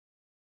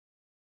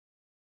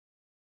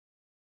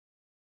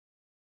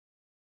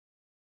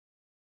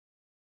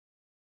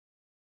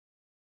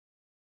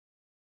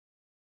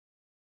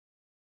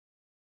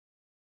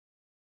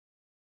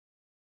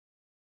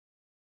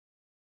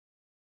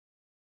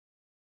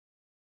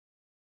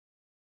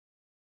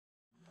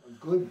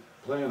good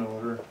plant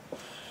order.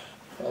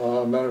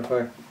 Matter of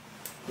fact,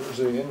 here's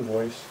the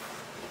invoice.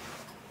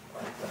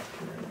 Right back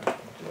here.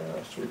 Yeah,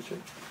 let's reach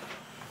it.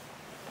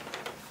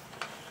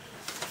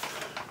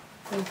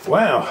 Okay.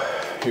 Wow,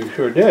 you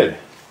sure did.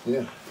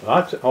 Yeah.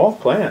 Lots of, all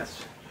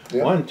plants.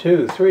 Yeah. 1,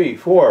 2, 3,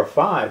 4,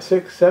 5,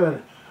 6,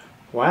 7.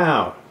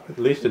 Wow, at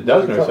least a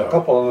dozen or so. A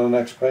couple on the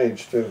next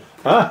page too.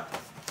 Huh?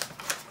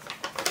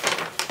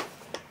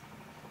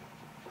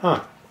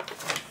 Huh.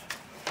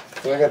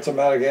 And I got some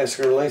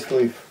Madagascar lace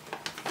leaf.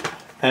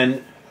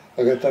 And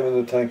I got them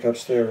in the tank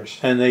upstairs.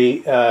 and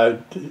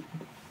the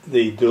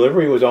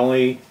delivery was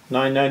only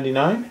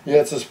 $9.99. Yeah,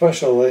 it's a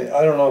special.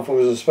 I don't know if it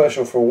was a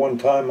special for one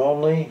time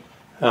only,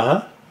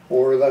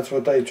 or that's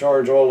what they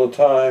charge all the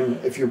time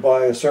if you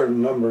buy a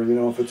certain number. You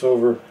know, if it's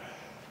over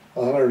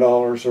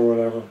 $100 or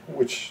whatever,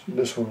 which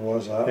this one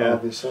was,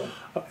 obviously.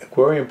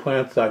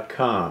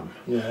 Aquariumplants.com.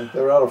 Yeah,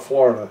 they're out of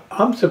Florida.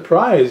 I'm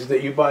surprised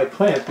that you buy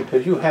plants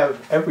because you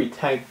have every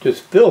tank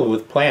just filled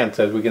with plants,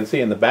 as we can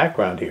see in the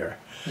background here.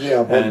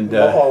 Yeah, but and,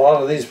 a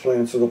lot of these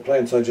plants are the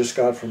plants I just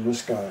got from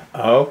this guy.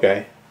 Oh,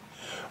 okay.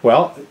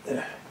 Well,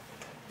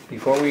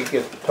 before we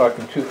get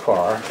talking too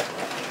far,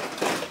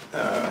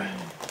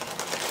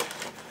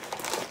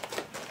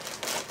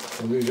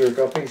 So these are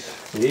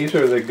guppies? these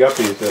are the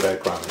guppies that I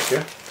promised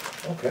you.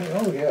 Okay,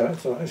 oh yeah,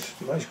 that's a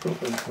nice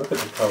grouping. Look at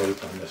the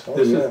colors on this. Oh,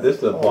 This is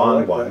the blonde I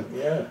like one,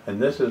 that. Yeah.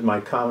 and this is my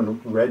common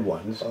red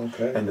ones.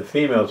 Okay. And the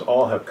females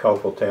all have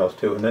colorful tails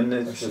too, and then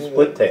there's the see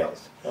split that.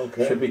 tails.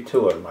 Okay. Should be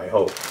 2 of them, I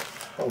hope.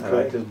 And I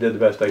Okay. just did the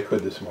best I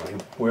could this morning.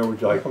 Where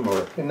would you like them?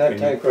 Or In that can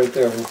tank right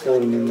there, we'll throw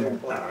them in there.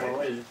 All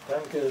right.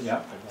 Tank is.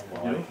 Yeah.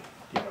 Molly,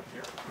 get up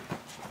here.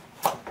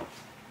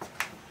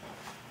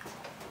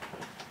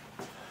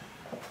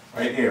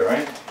 Right here,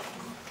 right?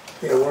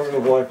 Yeah, one of the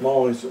black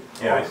mollies.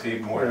 Yeah, I see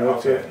more. Yeah,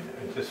 that's Okay, it.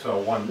 I just saw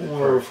one.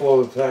 Won't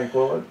overflow the tank,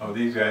 will it? Oh,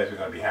 these guys are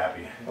going to be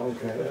happy.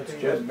 Okay, that's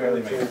Just good.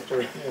 barely That's make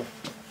it. Yeah.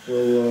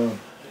 We'll,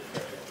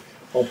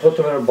 I'll put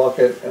them in a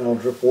bucket and I'll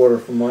drip water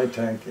from my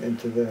tank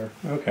into there.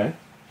 Okay.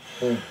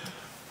 Okay.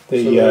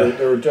 The, So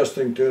they're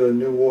adjusting to the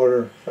new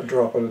water a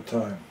drop at a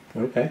time.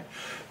 Okay.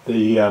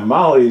 The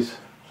mollies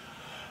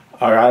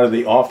are out of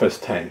the office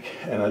tank,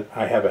 and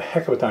I have a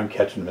heck of a time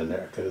catching them in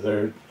there because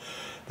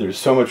there's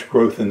so much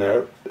growth in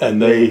there,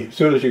 and as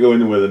soon as you go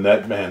in with a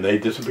net, man, they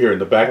disappear in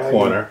the back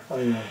corner.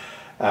 I know.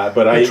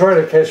 But I try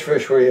to catch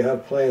fish where you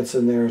have plants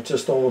in there. It's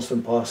just almost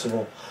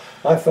impossible.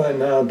 I find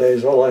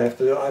nowadays all I have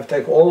to do, I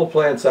take all the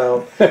plants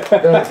out,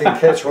 then I can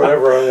catch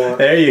whatever I want.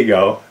 There you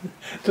go.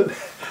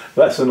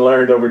 Lesson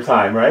learned over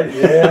time, right?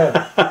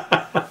 Yeah.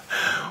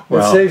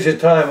 Well, it saves you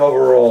time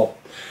overall.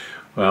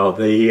 Well,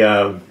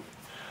 the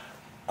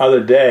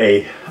other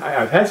day,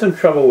 I've had some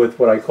trouble with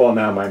what I call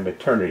now my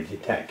maternity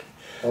tank.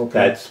 Okay.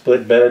 That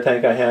split betta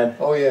tank I had.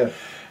 Oh yeah.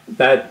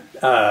 That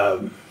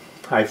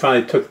I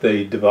finally took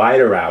the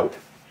divider out,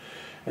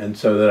 and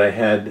so that I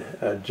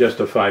had just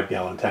a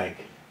 5-gallon tank.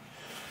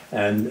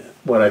 And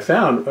what I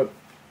found,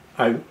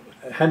 I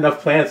had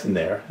enough plants in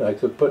there that I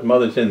could put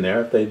mothers in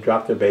there. If they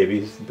dropped their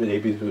babies, the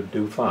babies would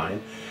do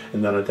fine,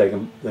 and then I'd take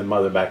the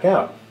mother back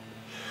out.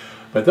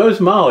 But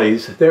those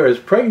mollies, they're as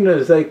pregnant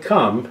as they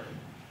come,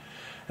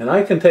 and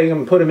I can take them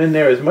and put them in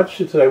there as much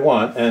as I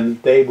want,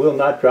 and they will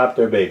not drop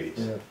their babies.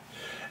 Yeah.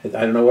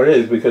 I don't know what it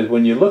is, because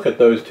when you look at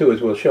those two,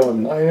 as we'll show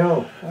them I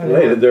know.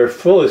 later, they're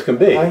full as can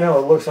be. I know.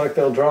 It looks like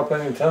they'll drop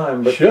any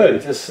time, but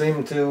Should. they just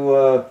seem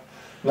to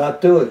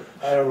not do it.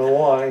 I don't know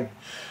why.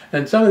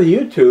 And some of the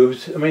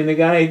YouTubes, I mean, the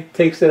guy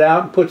takes it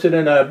out and puts it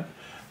in a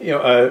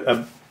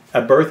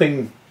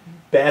birthing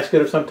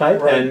basket of some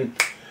type, Right. and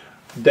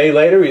a day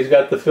later he's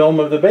got the film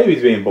of the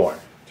babies being born.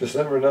 Just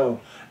never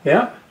know.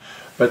 Yeah,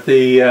 but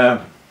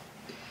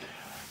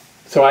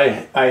so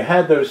I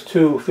had those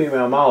 2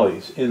 female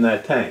mollies in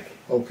that tank,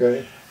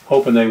 Okay.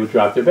 hoping they would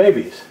drop their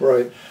babies.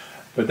 Right.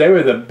 But they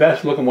were the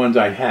best looking ones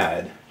I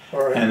had,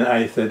 All right. and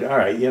I said, all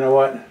right, you know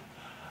what?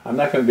 I'm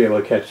not going to be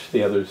able to catch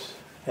the others,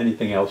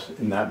 anything else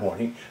in that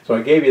morning. So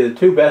I gave you the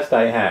 2 best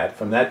I had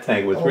from that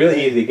tank. It was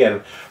really easy to get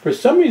them. For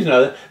some reason or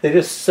other, they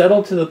just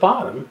settled to the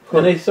bottom,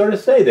 and they sort of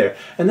stay there.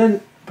 And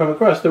then from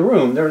across the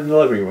room, they're in the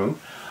living room,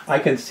 I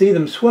can see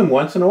them swim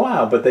once in a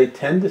while, but they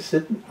tend to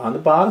sit on the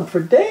bottom for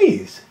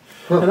days.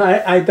 And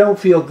I don't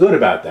feel good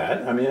about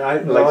that. I mean, I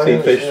like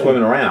seeing fish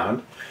swimming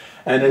around.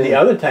 And in the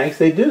other tanks,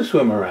 they do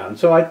swim around.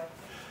 So it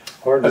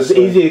was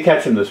easy to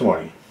catch them this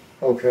morning.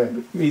 Okay.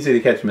 Easy to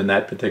catch them in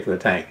that particular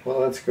tank.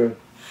 Well, that's good.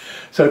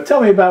 So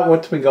tell me about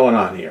what's been going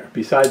on here,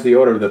 besides the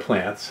order of the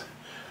plants.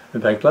 In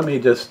fact, let me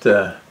just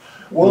Well,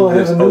 I move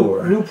have this a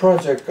over. new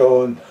project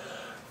going.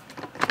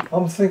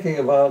 I'm thinking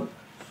about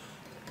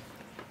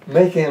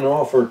making an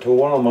offer to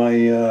one of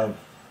my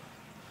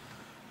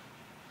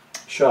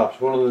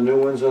shops, one of the new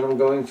ones that I'm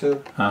going to.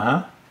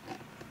 Uh-huh.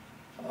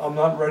 I'm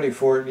not ready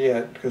for it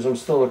yet because I'm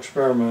still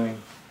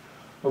experimenting.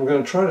 I'm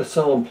going to try to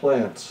sell them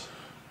plants.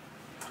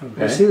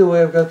 Okay. You see the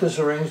way I've got this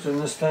arranged in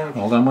this tank?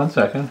 Hold on one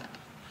second.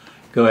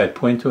 Go ahead,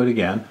 point to it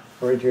again.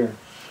 Right here.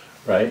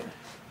 Right.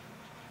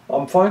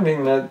 I'm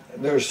finding that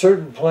there are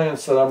certain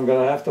plants that I'm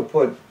going to have to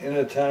put in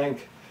a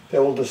tank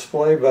that will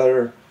display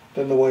better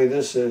than the way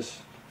this is.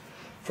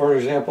 For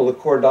example, the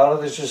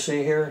cordata that you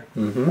see here,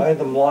 I had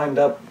them lined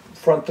up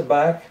front to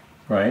back.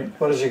 Right.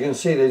 But as you can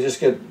see, they just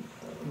get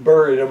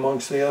buried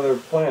amongst the other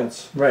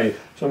plants. Right.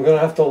 So I'm going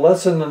to have to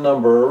lessen the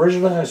number.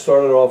 Originally I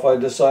started off, I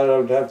decided I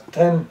would have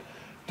 10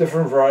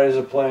 different varieties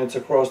of plants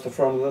across the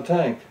front of the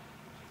tank.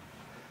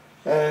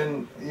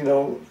 And, you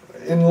know,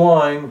 in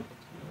line,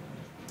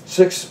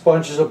 6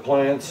 bunches of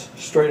plants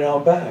straight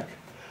out back.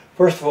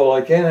 First of all,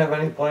 I can't have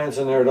any plants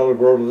in there that'll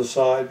grow to the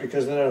side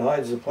because then it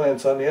hides the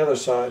plants on the other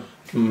side.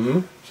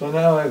 So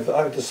now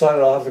I've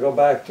decided I'll have to go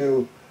back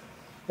to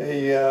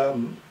a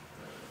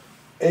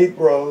 8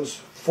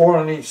 rows, 4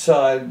 on each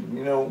side,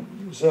 you know,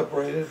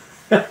 separated.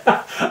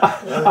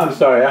 I'm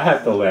sorry, I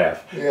have to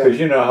laugh because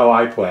you know how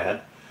I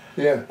plant.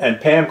 Yeah. And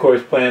Pam, of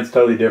course, plans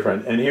totally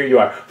different. And here you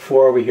are,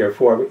 4 over here,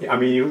 4 over here. I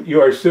mean,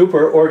 you are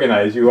super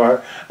organized. You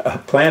are a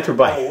planter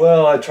by...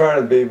 Well, I try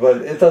to be,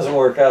 but it doesn't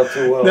work out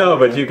too well. No,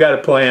 but you got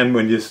to plan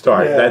when you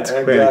start. Yeah, that's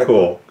pretty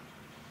cool.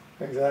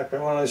 Exactly.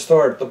 When I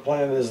start, the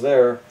plan is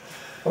there.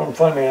 But I'm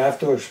finding I have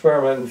to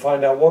experiment and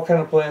find out what kind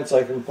of plants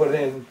I can put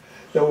in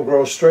that will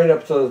grow straight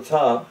up to the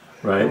top.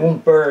 Right. And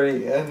won't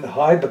bury and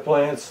hide the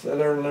plants that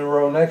are in the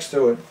row next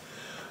to it.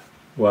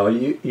 Well,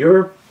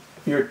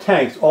 your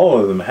tanks, all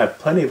of them, have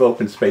plenty of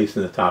open space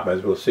in the top,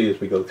 as we'll see as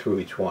we go through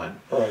each one.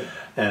 Right.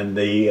 And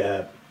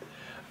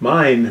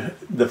mine,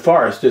 the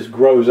forest just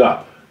grows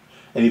up.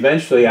 And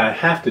eventually I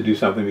have to do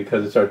something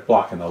because it starts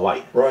blocking the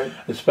light. Right.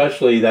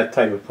 Especially that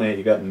type of plant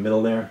you got in the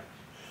middle there.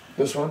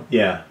 This one?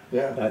 Yeah.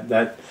 Yeah.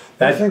 That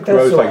I think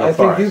grows like a forest.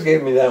 I think you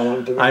gave me that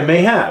one. I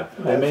may have.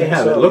 I may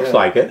have. So, it looks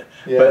like it.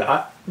 Yeah.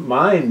 But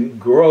mine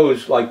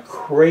grows like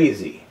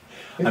crazy.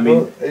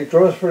 It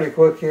grows pretty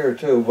quick here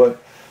too,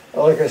 but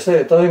like I say,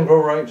 it doesn't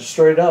grow right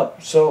straight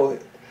up. So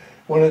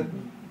when it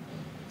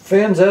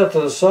fans out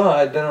to the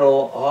side, then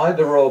it'll hide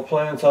the row of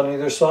plants on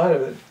either side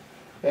of it.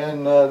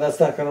 And that's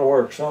not going to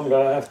work. So I'm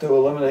going to have to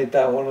eliminate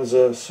that one as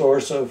a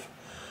source of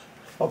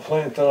a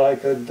plant that I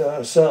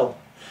could sell.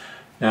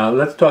 Now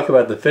let's talk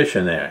about the fish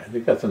in there.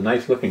 You've got some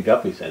nice looking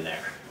guppies in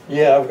there.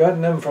 Yeah, I've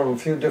gotten them from a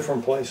few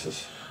different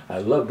places. I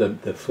love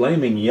the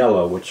flaming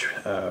yellow, which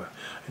I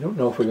don't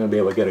know if we're going to be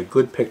able to get a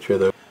good picture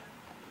of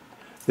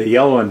the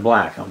yellow and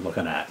black I'm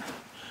looking at.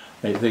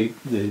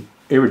 The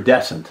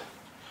iridescent.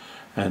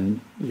 And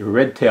your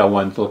red tail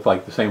ones look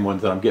like the same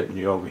ones that I'm getting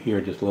you over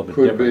here, just a little bit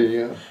different. Could be,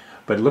 yeah.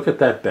 But look at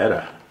that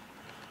betta.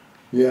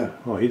 Yeah.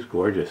 Oh, he's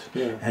gorgeous.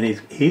 Yeah. And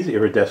he's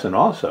iridescent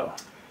also.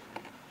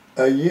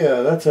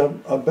 Yeah, that's a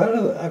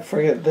betta. I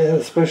forget, they had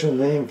a special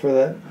name for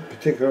that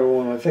particular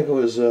one. I think it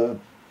was, I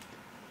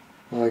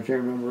can't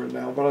remember it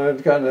now, but I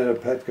had gotten it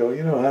at Petco.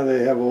 You know how they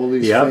have all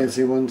these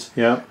fancy ones?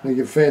 Yeah. They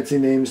give fancy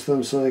names to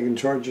them so they can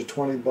charge you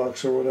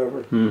 $20 or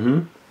whatever.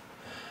 Mm-hmm.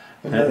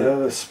 And that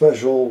had a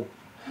special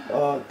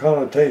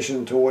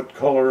connotation to what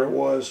color it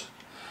was.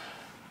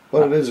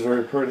 But it is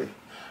very pretty.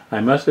 I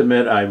must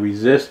admit, I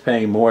resist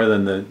paying more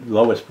than the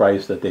lowest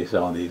price that they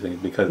sell on these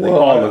things because they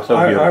all look so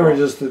beautiful. I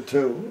resist it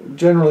too.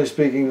 Generally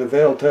speaking, the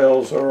veil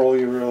tails are all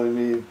you really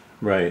need.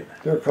 Right.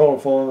 They're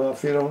colorful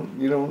enough. You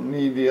don't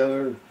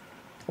need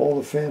all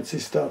the fancy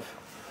stuff.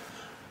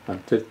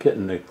 I'm just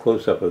getting a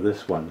close-up of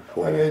this one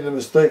for you. I made the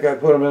mistake. I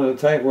put him in a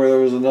tank where there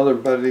was another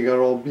betta. He got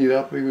all beat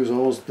up. He was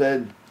almost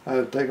dead. I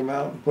had to take him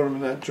out and put him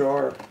in that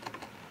jar.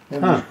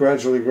 And he's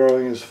gradually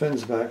growing his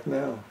fins back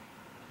now.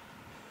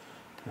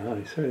 Well,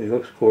 he certainly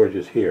looks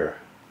gorgeous here.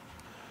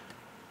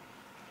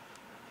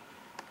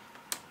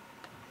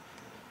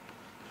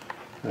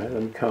 All right,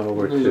 let me come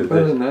over to this. There's a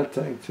betta in that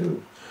tank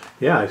too.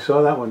 Yeah, I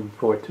saw that one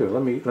before too.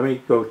 Let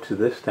me go to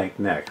this tank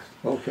next.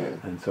 Okay.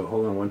 And so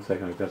hold on one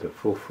second. I've got the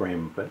full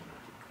frame, but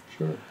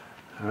sure.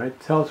 All right,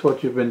 tell us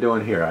what you've been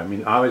doing here. I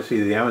mean,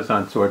 obviously the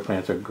Amazon sword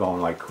plants are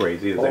going like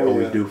crazy, as they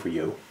always do for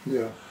you.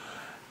 Yeah.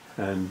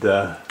 And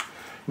now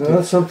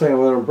that's something I'm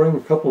going to bring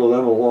a couple of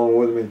them along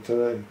with me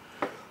today.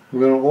 I'm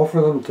going to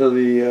offer them to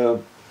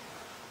the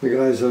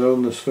guys that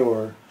own the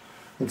store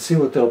and see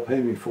what they'll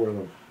pay me for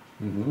them.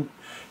 Mm-hmm.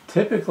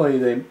 Typically,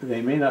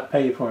 they may not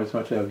pay you for as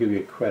much; they'll give you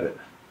a credit.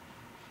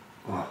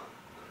 Oh.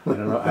 I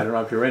don't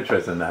know if you're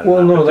interested in that.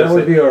 Well, no, that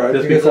would be all right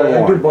just because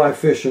I do buy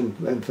fish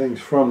and things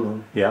from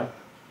them. Yeah.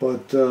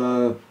 But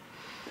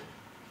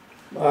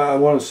I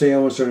want to see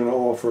how much they're going to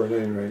offer at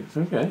any rate.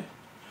 Okay.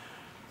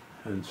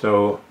 And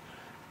so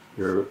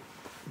your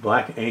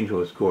black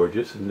angel is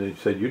gorgeous, and they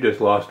said you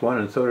just lost one,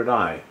 and so did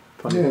I.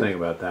 Funny thing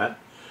about that.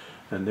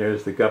 And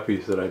there's the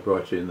guppies that I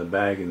brought you in the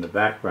bag in the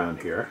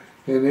background here.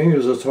 And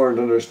angels, it's hard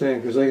to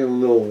understand because they can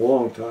live a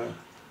long time.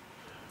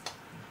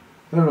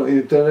 I don't know,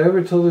 did I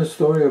ever tell this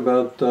story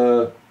about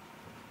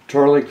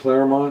Charlie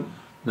Claremont?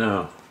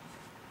 No.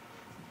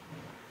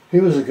 He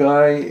was a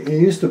guy, he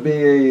used to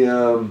be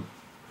a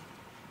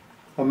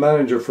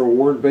manager for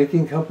Ward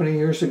Baking Company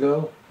years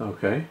ago.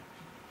 Okay.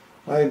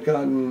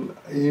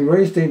 He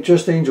raised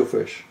just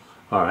angelfish.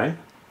 All right.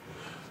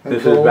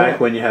 This is back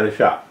when you had a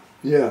shop.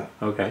 Yeah.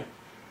 Okay.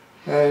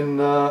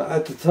 And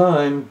at the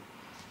time,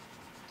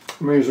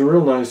 I mean, he was a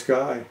real nice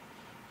guy.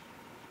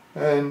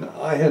 And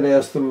I had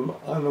asked them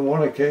on the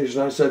one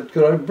occasion, I said,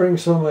 could I bring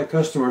some of my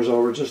customers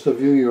over just to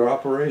view your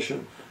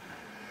operation?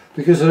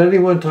 Because at any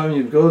one time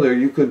you'd go there,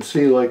 you could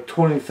see like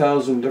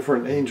 20,000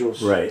 different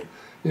angels. Right.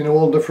 You know,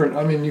 all different,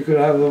 I mean, you could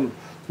have them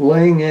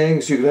laying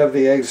eggs, you could have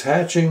the eggs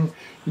hatching,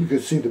 you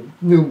could see the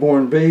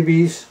newborn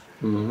babies.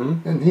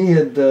 Mm-hmm. And he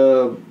had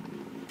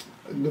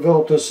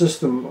developed a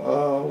system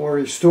where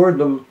he stored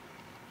them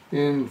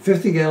in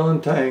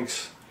 50-gallon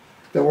tanks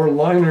that were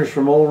liners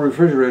from old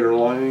refrigerator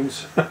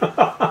linings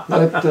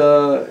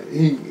that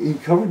he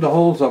covered the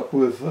holes up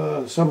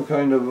with some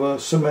kind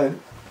of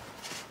cement,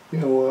 you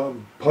know,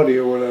 putty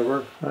or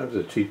whatever. That was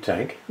a cheap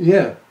tank.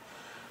 Yeah.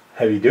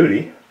 Heavy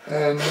duty.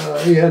 And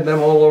he had them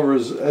all over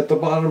at the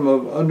bottom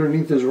of,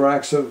 underneath his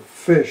racks of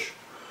fish.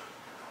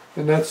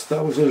 And that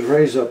was his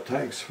raise-up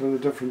tanks for the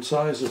different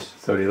sizes.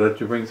 So did he let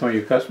you bring some of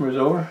your customers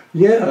over?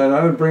 Yeah, and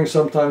I would bring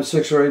sometimes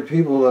 6 or 8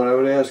 people that I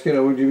would ask, you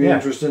know, would you be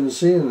interested in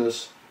seeing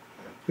this?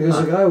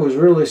 Because the guy was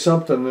really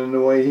something in the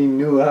way he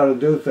knew how to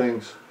do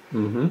things.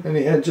 Mm-hmm. And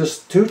he had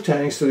just 2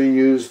 tanks that he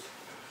used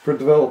for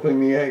developing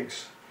the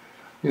eggs.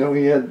 You know,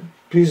 he had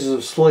pieces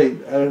of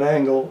slate at an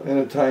angle in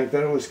a tank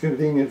that it was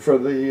convenient for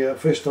the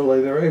fish to lay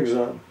their eggs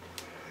on.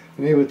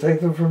 And he would take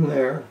them from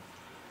there,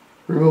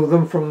 remove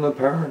them from the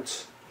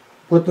parents,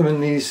 put them in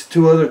these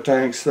 2 other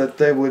tanks that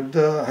they would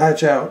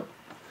hatch out.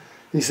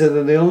 He said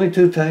that the only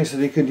 2 tanks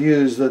that he could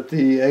use that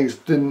the eggs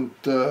didn't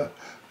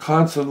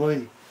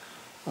constantly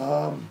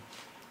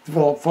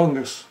develop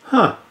fungus.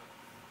 Huh.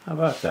 How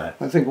about that?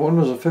 I think one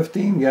was a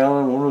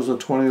 15-gallon, one was a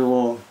 20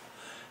 long.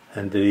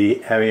 And did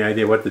he have any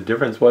idea what the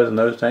difference was in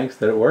those tanks,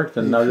 that it worked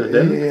and others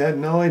didn't? He had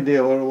no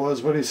idea what it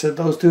was, but he said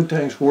those 2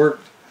 tanks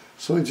worked,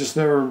 so he just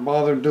never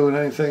bothered doing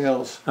anything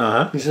else.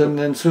 Uh-huh. He said, and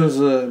then as soon as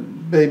the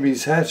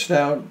babies hatched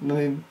out, then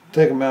he'd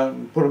take them out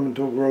and put them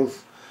into a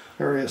growth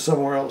area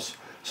somewhere else.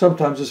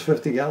 Sometimes it's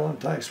 50-gallon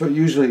tanks, but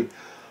usually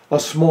a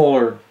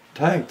smaller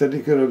tank that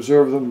he could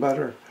observe them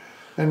better.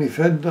 And he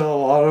fed a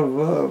lot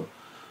of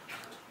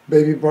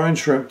baby brine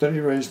shrimp that he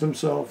raised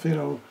himself, you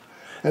know.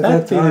 At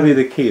That seems to time, be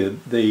the key.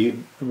 The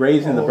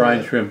raising the brine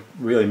yeah. shrimp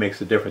really makes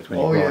a difference when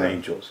you're growing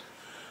angels.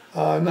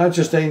 not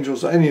just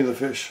angels, any of the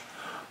fish.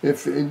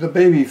 If the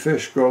baby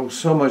fish grow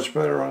so much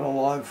better on a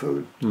live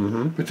food,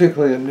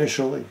 particularly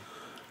initially.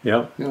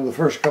 Yeah. You know, the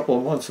first couple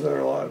of months of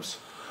their lives.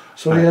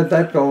 So he had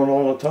that going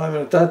all the time.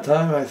 And at that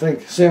time, I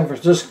think San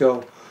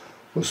Francisco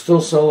was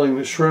still selling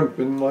the shrimp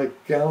in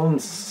like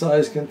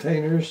gallon-sized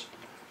containers,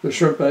 the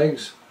shrimp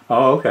eggs.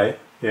 Oh, okay.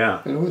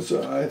 Yeah. And it was,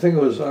 I think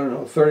it was, I don't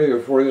know, $30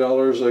 or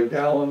 $40 a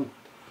gallon.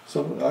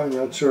 So I'm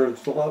not sure,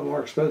 it's a lot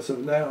more expensive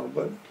now,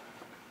 but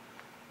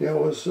yeah,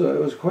 it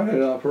was quite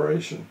an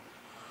operation.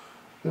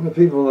 And the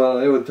people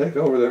that they would take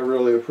over there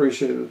really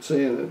appreciated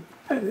seeing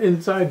it.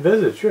 Inside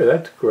visit, sure,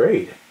 that's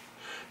great.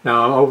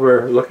 Now I'm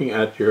over looking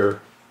at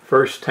your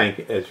first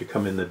tank as you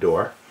come in the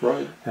door.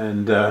 Right.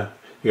 And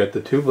you got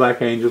the 2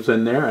 black angels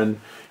in there, and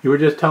you were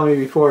just telling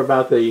me before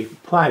about the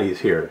platies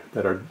here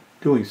that are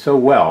doing so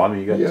well. I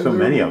mean, you got so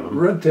many of them.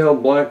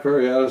 Red-tailed black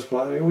variatus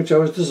platy, which I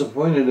was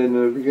disappointed in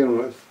to begin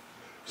with.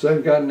 So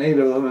I'd gotten 8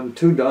 of them, and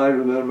 2 died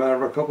within a matter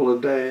of a couple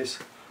of days.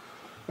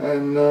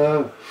 And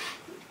the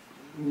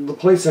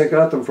place I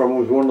got them from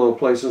was one of the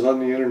places on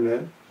the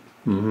internet.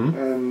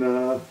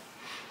 And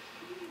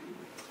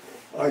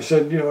I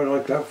said, you know, I'd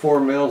like to have 4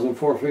 males and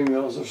 4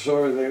 females. Or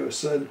sorry, they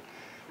said,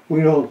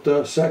 we don't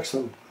sex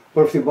them.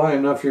 But if you buy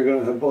enough, you're going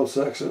to have both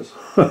sexes.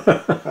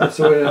 That's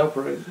the way they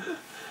operate.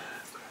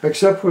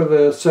 Except for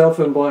the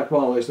sailfin black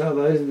mollies. Now,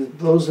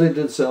 those they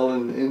did sell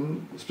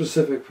in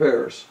specific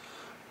pairs.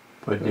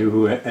 But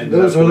you ended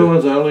those up are the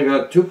with... ones I only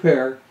got 2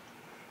 pair.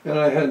 And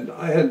I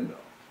had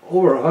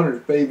over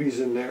 100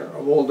 babies in there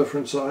of all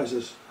different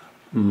sizes.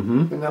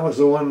 And that was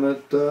the one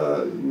that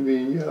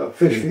the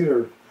fish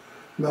feeder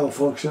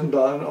malfunctioned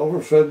on,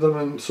 overfed them,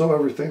 and so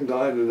everything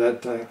died in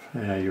that tank.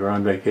 Yeah, you were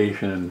on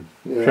vacation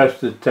and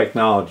trusted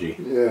technology.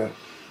 Yeah.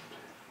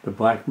 The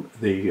black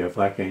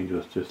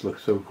angels just look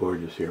so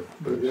gorgeous here,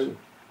 Bruce.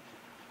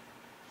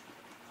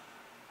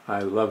 I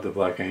love the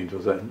black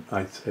angels.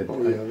 I said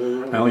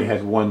I only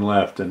had 1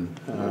 left, and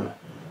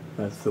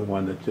that's the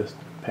one that just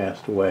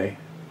passed away,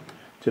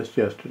 just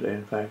yesterday,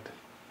 in fact.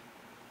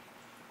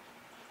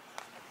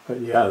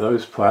 But yeah,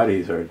 those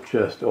platies are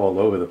just all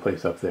over the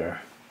place up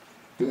there.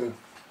 Yeah.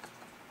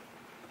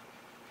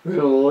 You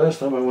know, the last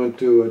time I went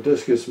to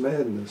Discus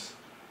Madness,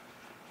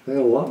 they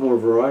had a lot more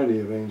variety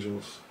of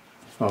angels.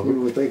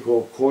 Even what they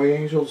call koi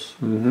angels.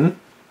 But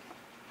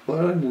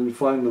I didn't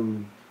find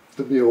them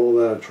to be all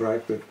that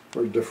attractive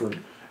or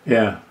different.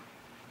 Yeah.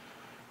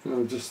 You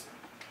know, just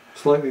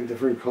slightly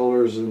different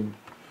colors and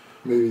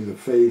maybe the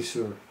face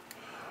or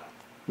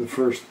the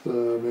first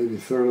maybe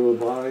third of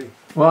the body.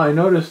 Well, I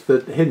noticed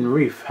that Hidden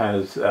Reef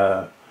has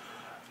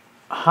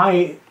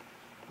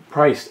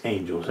high-priced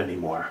angels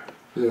anymore.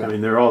 Yeah. I mean,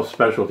 they're all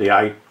specialty.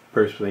 I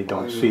personally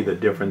don't see the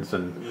difference,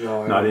 and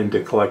not into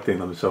collecting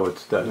them, so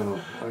it's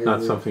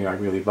not something I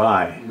really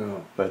buy.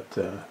 No. But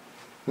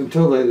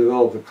until they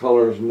develop the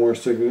colors more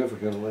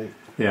significantly,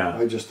 yeah,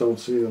 I just don't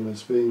see them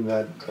as being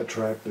that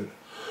attractive.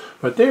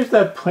 But there's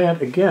that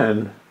plant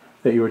again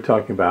that you were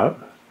talking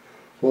about.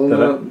 Well,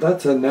 no,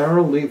 that's a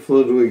narrow leaf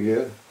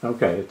Ludwigia.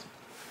 Okay.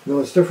 No,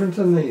 it's different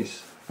than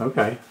these.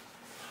 Okay.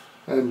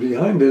 And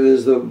behind it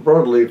is the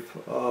broadleaf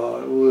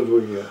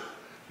Ludwigia.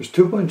 There's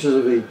 2 bunches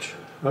of each,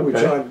 which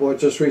I bought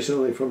just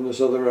recently from this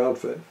other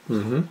outfit.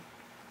 Mm-hmm.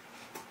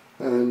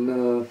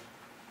 And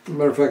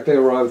matter of fact, they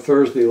arrived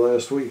Thursday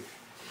last week.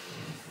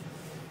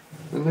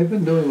 And they've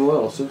been doing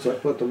well since I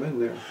put them in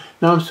there.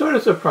 Now, I'm sort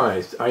of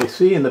surprised. I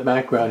see in the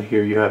background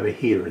here you have a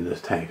heater in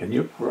this tank,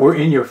 and we're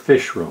in your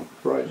fish room.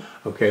 Right.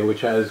 Okay, which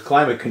has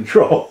climate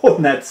control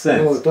in that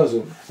sense. No, it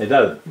doesn't. It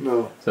doesn't?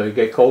 No. So you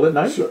get cold at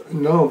night?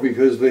 No,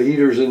 because the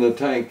heaters in the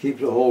tank keep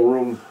the whole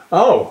room.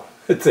 Oh,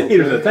 it's the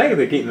heaters in the tank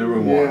that keep the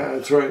room warm. Yeah,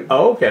 that's right.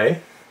 Oh,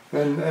 okay.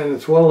 And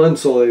it's well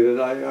insulated.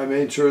 I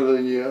made sure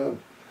the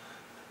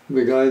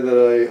guy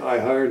that I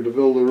hired to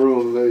build the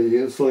room, that he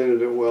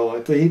insulated it well.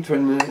 The heat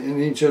in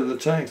each of the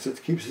tanks,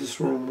 it keeps this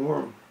room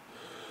warm.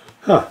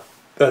 Huh.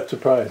 That's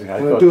surprising. I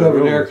do have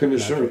an air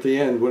conditioner at the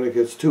end when it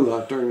gets too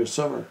hot during the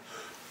summer.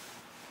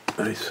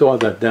 I saw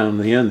that down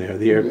the end there,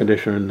 the air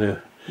conditioner in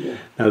the... Yeah.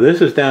 Now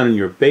this is down in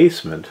your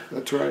basement.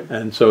 That's right.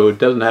 And so it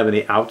doesn't have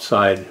any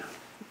outside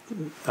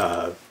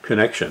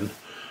connection.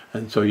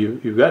 And so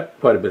you've got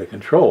quite a bit of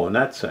control in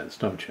that sense,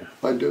 don't you?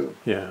 I do.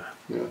 Yeah.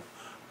 Yeah.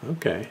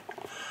 Okay.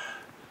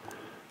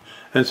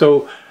 And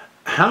so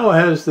how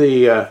has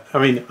the... I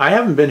mean, I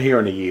haven't been here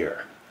in a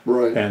year.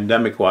 Right.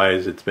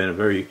 Pandemic-wise, it's been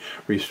very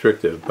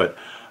restrictive. But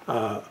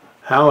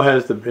how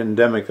has the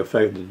pandemic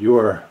affected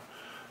your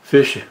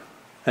fish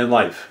and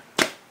life?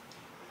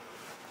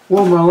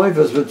 Well, my life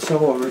has been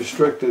somewhat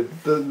restricted.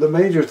 The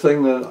major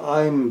thing that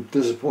I'm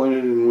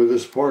disappointed in with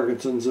this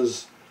Parkinson's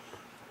is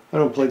I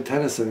don't play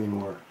tennis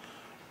anymore.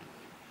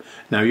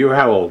 Now, you're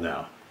how old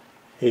now?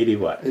 80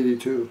 what?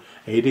 82.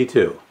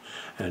 82.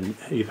 And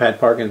you've had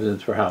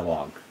Parkinson's for how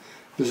long?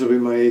 This will be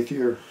my 8th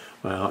year.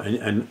 Well,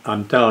 and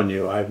I'm telling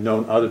you, I've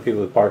known other people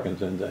with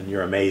Parkinson's, and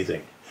you're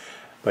amazing.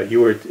 But you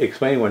were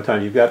explaining one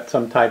time you've got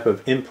some type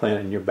of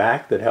implant in your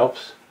back that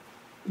helps?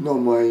 No,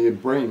 my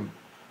brain.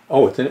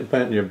 Oh, it's an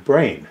implant in your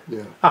brain.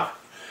 Yeah. Ah.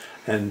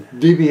 And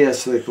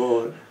DBS, they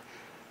call it.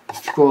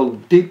 It's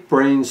called deep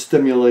brain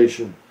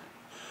stimulation.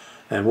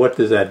 And what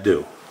does that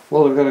do?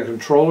 Well, I've got a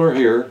controller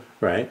here.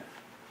 Right.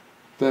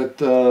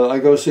 That I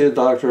go see a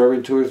doctor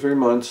every 2 or 3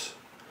 months.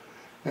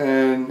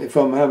 And if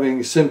I'm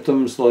having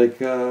symptoms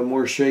like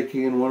more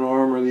shaking in one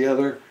arm or the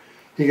other,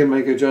 he can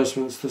make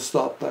adjustments to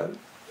stop that.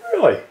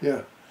 Really?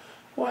 Yeah.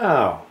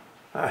 Wow.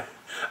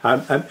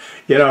 I'm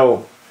you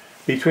know,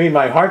 between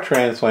my heart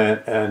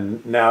transplant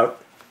and now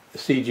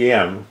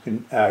CGM,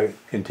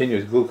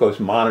 continuous glucose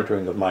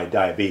monitoring of my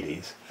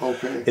diabetes,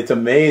 okay, it's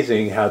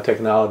amazing how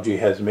technology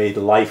has made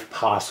life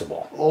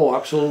possible. Oh,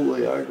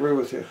 absolutely. I agree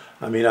with you.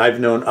 I mean, I've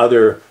known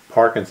other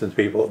Parkinson's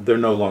people, they're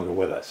no longer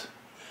with us.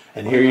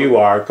 And here you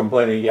are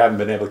complaining you haven't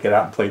been able to get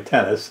out and play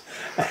tennis.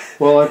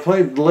 Well,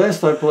 the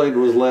last I played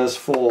was last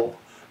fall.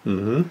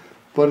 Mm-hmm.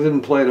 But I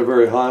didn't play at a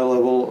very high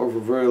level or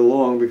for very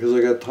long because I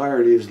got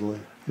tired easily.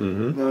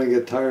 Mm-hmm. Now I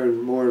get tired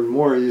more and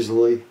more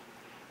easily.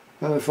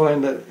 And I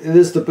find that it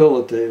is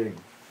debilitating.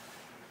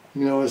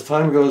 You know, as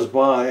time goes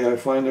by, I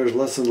find there's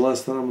less and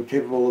less that I'm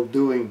capable of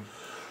doing.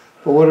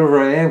 But whatever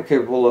I am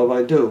capable of,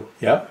 I do.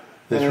 Yep.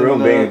 This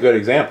room being a good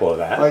example of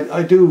that.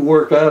 I do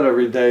work out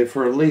every day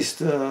for at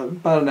least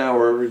about an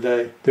hour every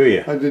day. Do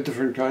you? I do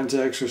different kinds of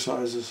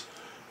exercises.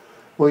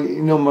 Well,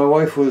 you know, my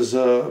wife was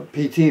a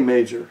PT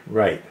major.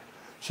 Right.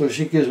 So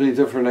she gives me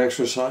different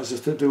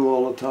exercises to do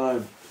all the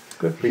time.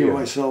 Good for Keep you.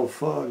 myself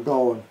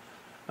going.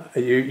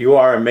 You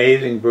are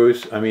amazing,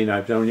 Bruce. I mean,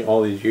 I've known you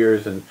all these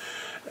years, and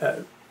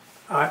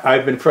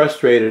I've been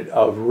frustrated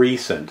of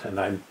recent, and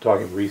I'm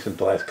talking recent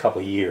the last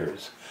couple of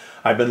years.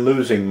 I've been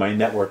losing my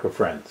network of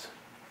friends.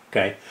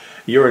 Okay,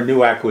 you're a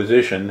new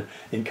acquisition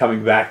in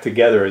coming back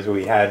together as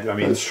we had. I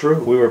mean, that's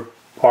true. We were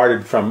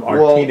parted from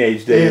our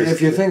teenage days.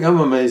 If you think I'm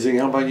amazing,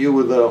 how about you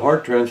with a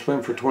heart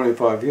transplant for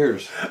 25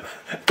 years?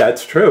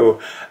 That's true,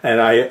 and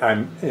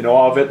I'm in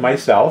awe of it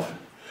myself.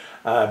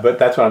 But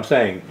that's what I'm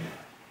saying.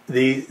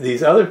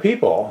 These other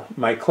people,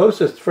 my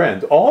closest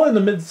friends, all in the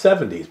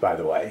mid-70s, by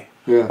the way,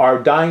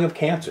 are dying of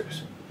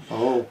cancers.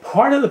 Oh.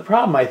 Part of the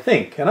problem, I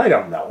think, and I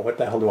don't know, what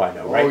the hell do I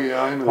know, right? Oh,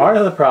 yeah, I know. Part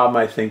of the problem,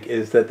 I think,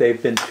 is that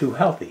they've been too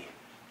healthy.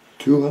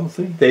 Too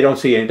healthy? They don't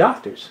see any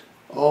doctors.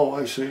 Oh,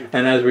 I see.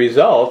 And as a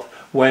result,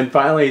 when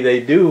finally they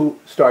do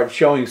start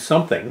showing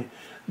something,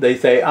 they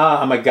say,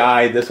 I'm a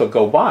guy, this will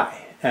go by.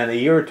 And a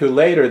year or two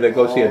later, they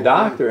go see a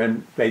doctor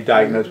and they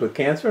diagnose with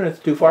cancer, and it's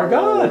too far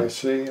gone. I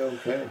see,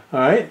 okay. All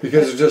right?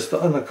 Because they're just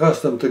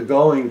unaccustomed to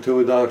going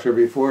to a doctor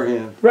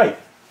beforehand. Right.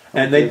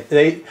 And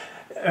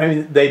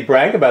they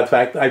brag about the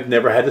fact that I've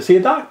never had to see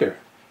a doctor.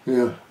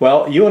 Yeah.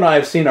 Well, you and I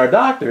have seen our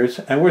doctors,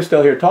 and we're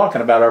still here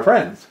talking about our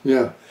friends.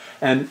 Yeah.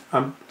 And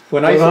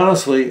When But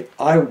honestly,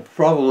 I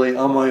probably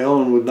on my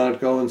own would not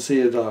go and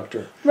see a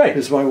doctor. Right.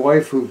 It's my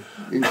wife who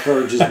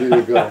encourages me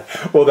to go.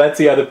 Well, that's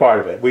the other part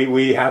of it.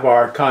 We have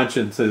our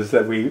consciences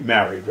that we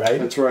married, right?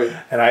 That's right.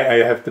 And I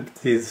have to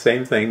see the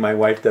same thing. My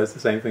wife does the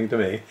same thing to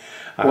me.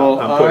 Well,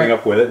 I'm putting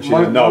up with it. She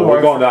says, no,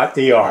 we're going to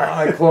the ER.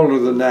 I called her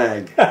the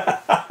nag.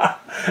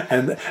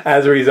 And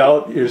as a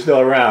result, you're still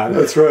around.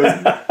 That's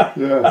right.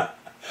 Yeah.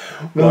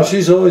 No, well,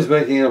 she's always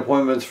making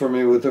appointments for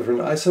me with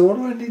different... I said, what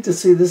do I need to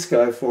see this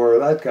guy for or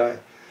that guy?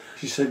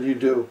 She said, you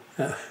do.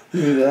 You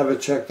need to have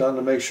it checked on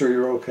to make sure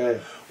you're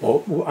okay.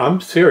 Well, I'm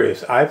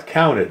serious. I've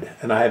counted,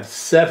 and I have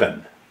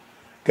 7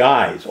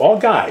 guys, all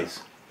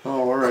guys,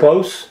 all right.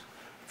 Close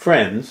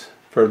friends,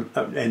 for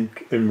in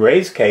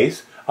Ray's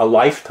case, a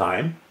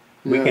lifetime.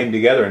 We came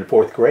together in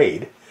 4th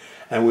grade,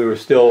 and we were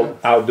still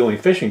out doing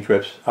fishing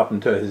trips up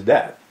until his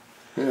death.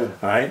 Yeah.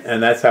 All right,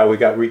 and that's how we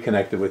got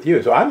reconnected with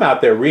you. So I'm out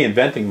there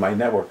reinventing my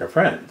network of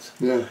friends.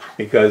 Yeah.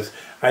 Because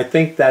I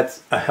think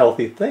that's a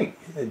healthy thing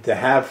to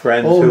have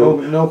friends who. Oh,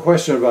 no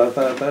question about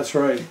that. That's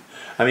right.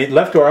 I mean,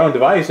 left to our own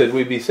devices,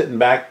 we'd be sitting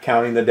back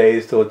counting the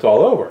days till it's all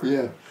over.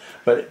 Yeah.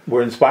 But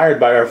we're inspired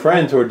by our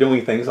friends who are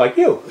doing things like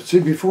you. See,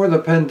 before the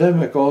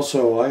pandemic,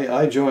 also, I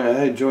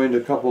had joined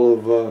a couple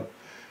of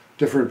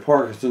different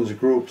Parkinson's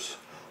groups.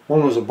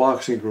 One was a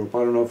boxing group. I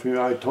don't know if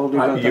I told you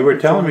about that. You were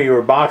telling me you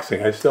were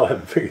boxing. I still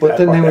haven't figured that out. But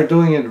then they were out.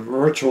 doing it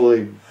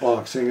virtually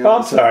boxing. Oh,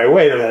 I'm sorry.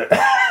 Wait a minute.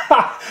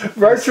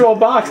 Virtual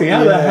boxing.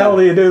 How the hell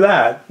do you do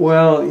that?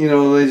 Well, you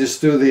know, they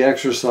just do the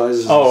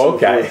exercises. Oh,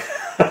 okay.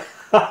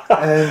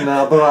 And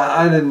but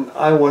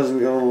I wasn't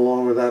going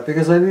along with that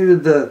because I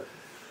needed the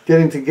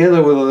getting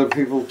together with other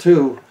people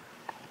too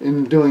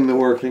in doing the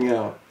working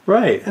out.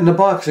 Right. And the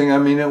boxing, I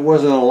mean, it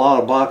wasn't a lot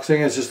of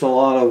boxing, it's just a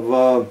lot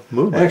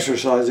of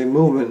exercising,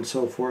 movement and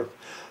so forth.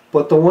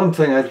 But the one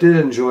thing I did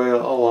enjoy a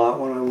lot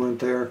when I went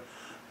there,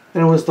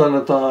 and it was done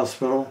at the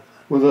hospital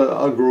with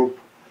a group,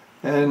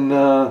 and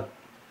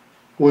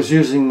was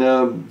using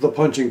the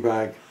punching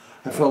bag.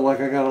 I felt like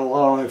I got a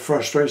lot of my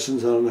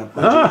frustrations out of that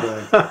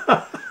punching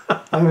bag.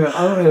 I mean,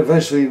 I might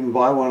eventually even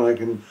buy one I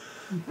can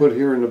put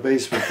here in the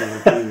basement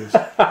that I can use.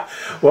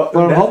 But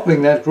I'm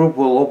hoping that group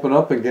will open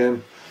up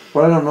again.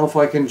 But I don't know if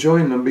I can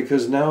join them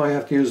because now I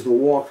have to use the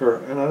walker,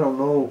 and I don't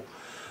know.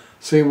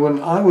 See,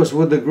 when I was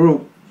with the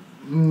group,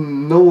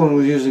 no one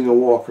was using a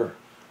walker.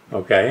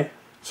 Okay.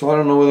 So I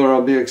don't know whether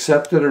I'll be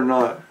accepted or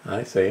not.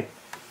 I see.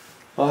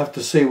 I'll have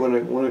to see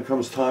when it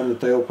comes time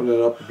that they open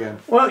it up again.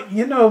 Well,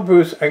 you know,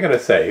 Bruce, I got to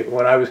say,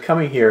 when I was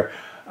coming here,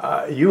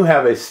 you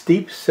have a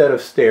steep set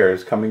of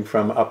stairs coming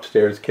from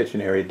upstairs kitchen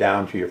area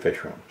down to your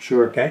fish room.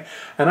 Sure. Okay?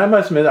 And I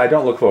must admit, I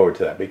don't look forward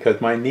to that because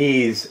my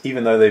knees,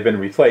 even though they've been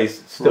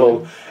replaced,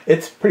 still,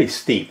 it's pretty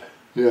steep.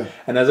 Yeah.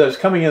 And as I was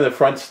coming in the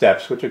front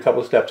steps, which are a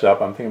couple steps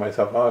up, I'm thinking to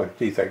myself, oh,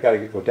 geez, I got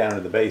to go down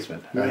to the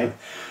basement, right?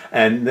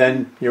 And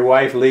then your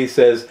wife, Lee,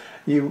 says,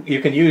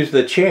 you can use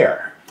the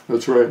chair.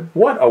 That's right.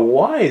 What a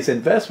wise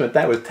investment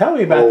that was. Tell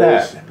me about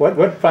that.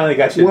 What finally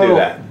got you to do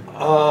that?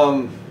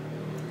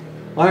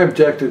 I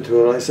objected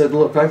to it. I said,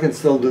 look, I can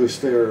still do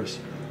stairs.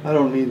 I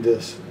don't need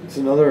this. It's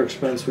another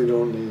expense we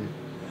don't need.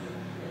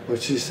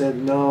 But she said,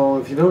 no,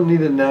 if you don't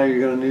need it now, you're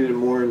going to need it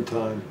more in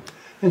time.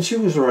 And she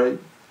was right.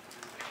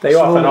 They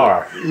often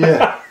are.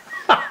 Yeah.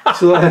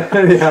 So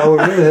anyhow, we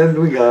went ahead and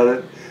we got it.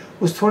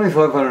 It was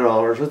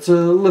 $2,500. It's a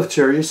lift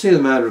chair. You see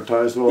them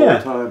advertised all the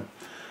time.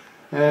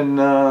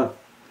 And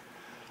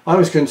I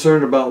was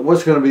concerned about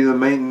what's going to be the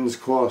maintenance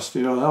cost.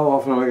 You know, how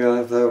often am I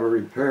going to have it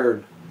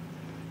repaired?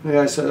 And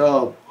I said,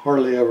 oh,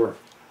 hardly ever.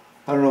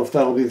 I don't know if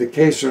that'll be the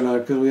case or not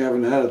because we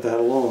haven't had it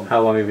that long.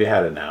 How long have you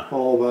had it now?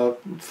 Oh,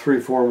 about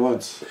 3-4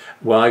 months.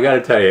 Well, I got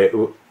to tell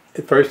you,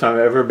 the first time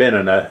I've ever been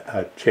in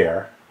a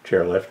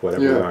chairlift,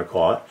 whatever you want to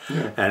call it,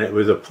 and it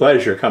was a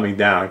pleasure coming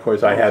down. Of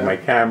course, I had my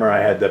camera, I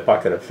had the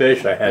bucket of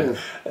fish, I had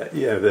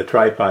the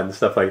tripod and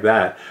stuff like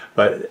that.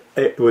 But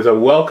it was a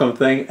welcome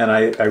thing, and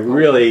I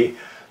really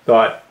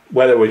thought,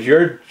 whether it was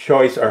your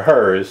choice or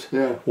hers,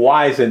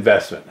 wise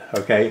investment,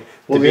 okay?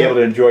 To be able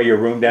to enjoy your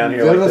room down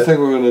here like this. The other thing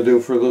we're going to do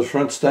for those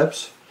front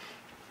steps,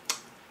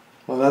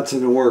 well, that's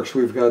in the works.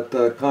 We've got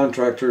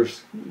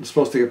contractors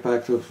supposed to get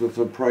back to us with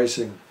the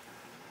pricing,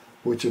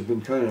 which have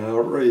been kind of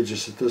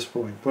outrageous at this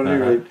point. But at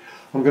any rate,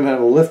 I'm going to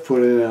have a lift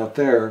put in out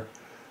there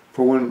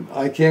for when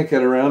I can't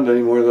get around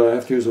anymore that I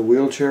have to use a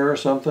wheelchair or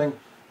something.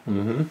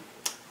 Mm-hmm.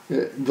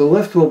 The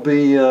lift will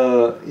be, you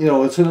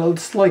know,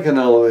 it's like an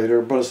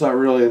elevator, but it's not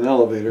really an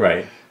elevator.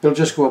 Right. It'll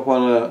just go up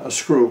on a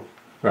screw.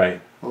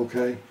 Right.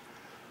 Okay.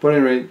 But at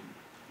any rate,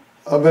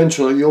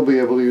 eventually you'll be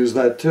able to use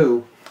that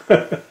too.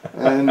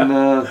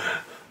 And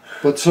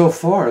but so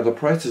far the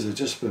prices have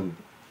just been,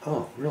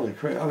 really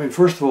crazy. I mean,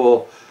 first of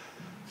all,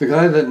 the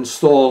guy that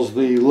installs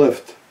the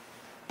lift,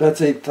 that's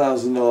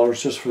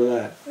 $8,000 just for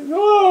that.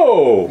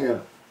 Whoa! Yeah.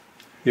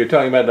 You're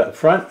talking about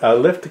a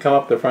lift to come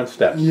up the front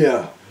steps.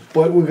 Yeah,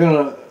 but we're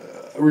gonna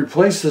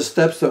replace the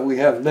steps that we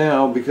have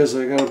now because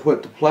they're going to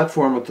put the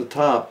platform at the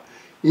top,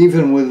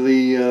 even with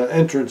the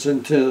entrance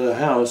into the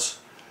house,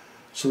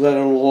 so that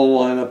it'll all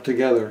line up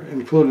together,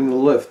 including the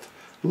lift.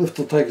 The lift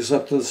will take us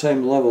up to the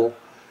same level,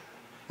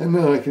 And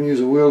then I can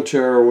use a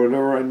wheelchair or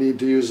whatever I need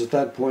to use at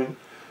that point,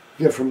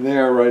 get from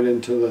there right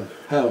into the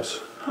house.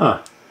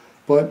 Huh.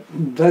 But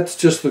that's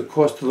just the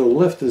cost of the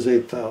lift is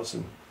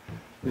 $8,000.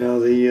 Now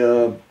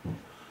the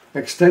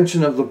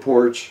extension of the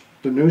porch,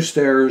 the new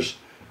stairs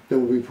that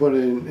will be put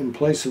in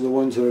place of the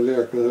ones that are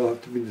there because they'll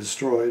have to be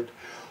destroyed.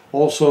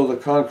 Also the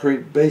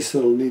concrete base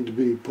that will need to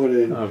be put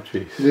in,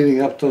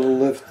 leading up to the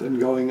lift and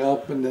going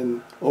up and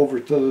then over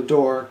to the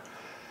door.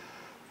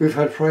 We've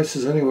had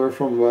prices anywhere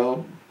from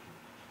about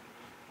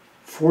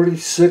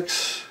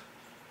 $46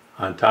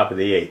 on top of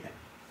the 8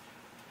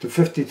 to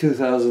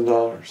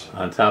 $52,000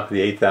 on top of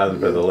the 8,000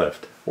 for the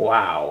lift.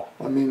 Wow.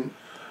 I mean,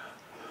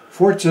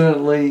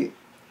 fortunately,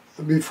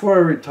 before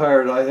I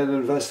retired, I had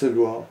invested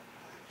well,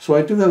 so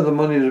I do have the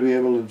money to be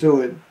able to do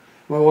it.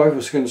 My wife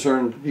was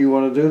concerned, do you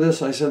want to do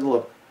this? I said,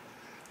 look,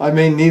 I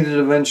may need it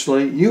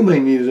eventually, you may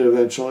need it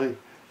eventually,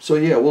 so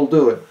yeah, we'll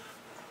do it.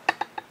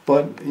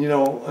 But, you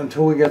know,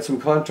 until we get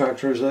some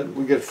contractors that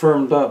we get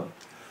firmed up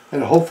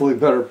and hopefully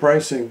better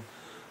pricing,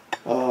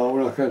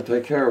 we're not going to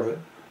take care of it.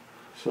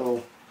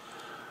 So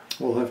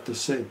we'll have to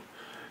see.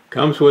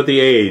 Comes with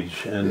the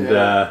age, and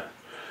yeah.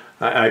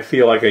 I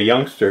feel like a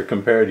youngster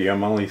compared to you.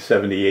 I'm only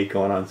 78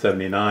 going on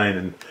 79,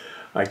 and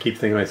I keep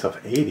thinking to myself,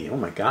 80, oh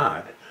my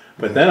God.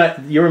 But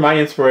then you were my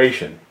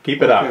inspiration.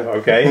 Keep it up,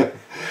 okay?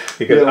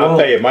 Because I'll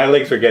tell you, my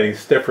legs are getting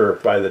stiffer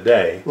by the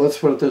day. Let's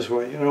put it this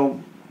way. You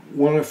know,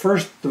 when I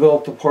first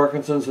developed the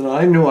Parkinson's, and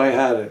I knew I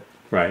had it.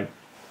 Right.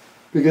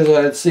 Because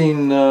I had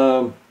seen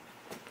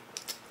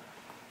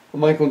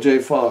Michael J.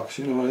 Fox,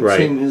 you know, I'd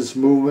seen his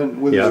movement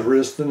with his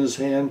wrist and his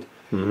hand.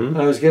 And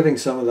I was getting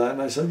some of that,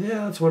 and I said,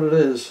 yeah, that's what it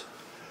is.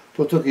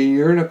 But it took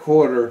 1.25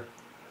 years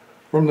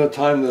from the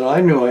time that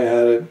I knew I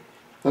had it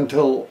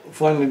until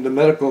finally the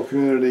medical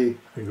community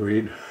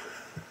agreed.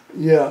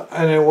 Yeah,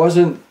 and it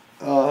wasn't.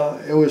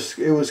 It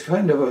was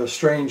kind of a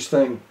strange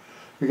thing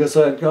because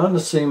I had gone to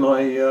see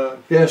my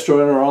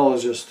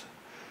gastroenterologist.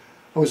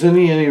 I was in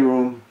the A&E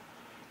room,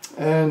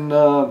 and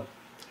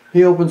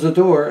he opens the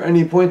door and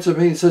he points at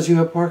me and says, "You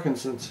have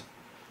Parkinson's."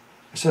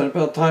 I said,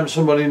 "About time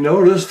somebody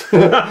noticed."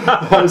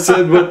 I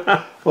said,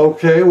 "But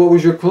okay, what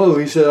was your clue?"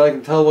 He said, "I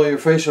can tell by your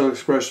facial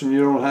expression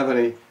you don't have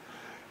any."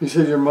 He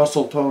said, "Your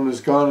muscle tone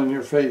is gone in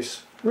your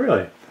face."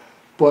 Really?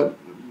 But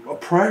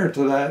prior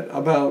to that,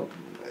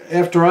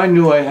 after I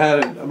knew I had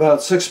it,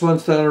 about 6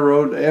 months down the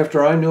road,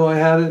 after I knew I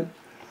had it,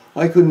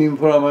 I couldn't even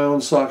put on my own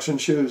socks and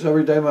shoes.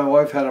 Every day my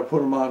wife had to put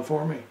them on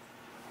for me.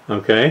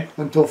 Okay.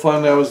 Until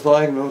finally I was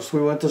diagnosed.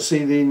 We went to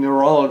see the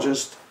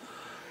neurologist.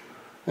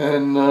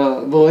 And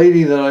the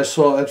lady that I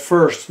saw at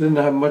first didn't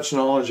have much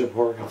knowledge of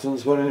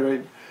Parkinson's, but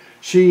anyway,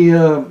 she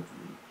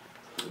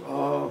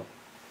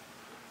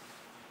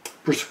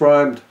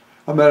prescribed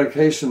a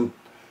medication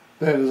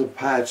that is a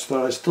patch that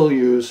I still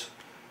use,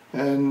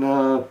 and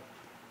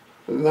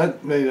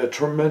that made a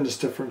tremendous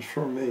difference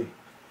for me.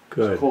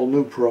 Good. It's called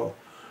Nupro.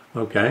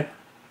 Okay.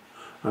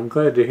 I'm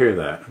glad to hear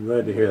that. I'm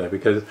glad to hear that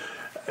because,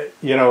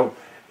 you know,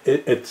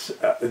 it's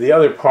the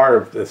other part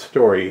of the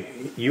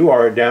story. You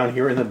are down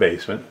here in the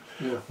basement.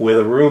 Yeah. With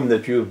a room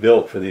that you've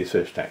built for these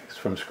fish tanks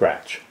from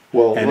scratch.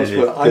 Well, and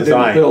I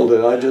didn't build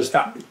it. I just.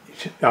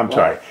 I'm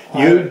sorry.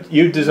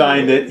 You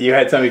designed it. You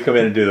had somebody come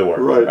in and do the work.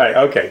 Right.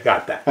 Okay.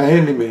 Got that. A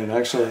handyman,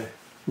 actually.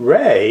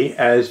 Ray,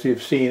 as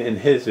you've seen in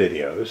his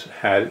videos,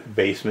 had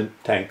basement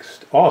tanks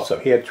also.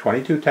 He had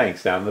 22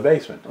 tanks down in the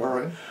basement. All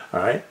right.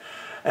 All right.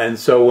 And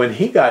so when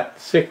he got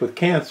sick with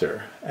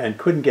cancer and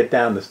couldn't get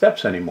down the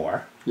steps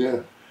anymore,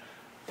 there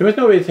was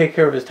nobody to take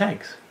care of his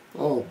tanks.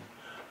 Oh.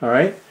 All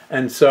right.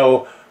 And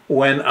so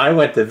when I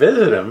went to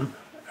visit him,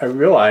 I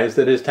realized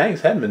that his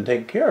tanks hadn't been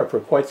taken care of for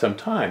quite some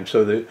time.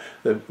 So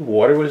the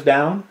water was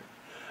down,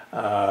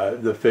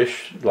 the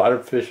fish, a lot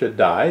of fish had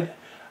died.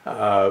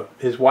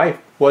 His wife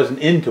wasn't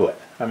into it.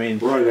 I mean,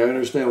 right, I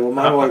understand. Well,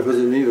 my wife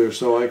isn't either,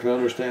 so I can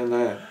understand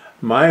that.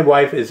 My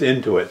wife is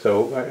into it,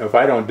 so if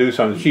I don't do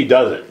something, she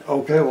does it.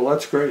 Okay, well,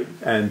 that's great.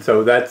 And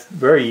so that's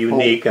very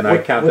unique, and I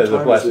count that as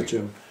a blessing. What time is it,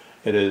 Jim?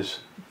 It is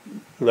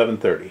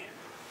 11:30.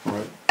 All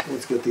right,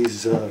 let's get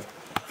these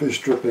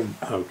fish dripping.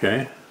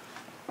 Okay.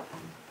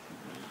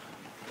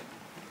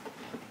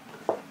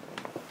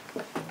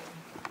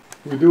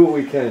 We do what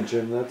we can,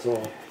 Jim, that's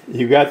all.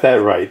 You got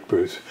that right,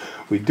 Bruce.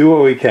 We do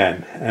what we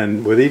can,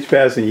 and with each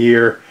passing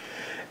year,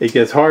 it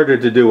gets harder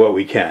to do what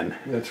we can.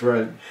 That's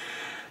right.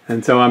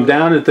 And so I'm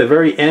down at the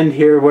very end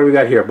here. What do we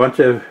got here? A bunch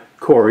of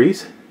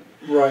Corys.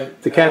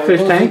 Right. The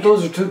catfish tank?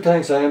 Those are 2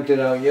 tanks I emptied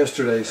out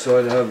yesterday, so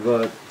I'd have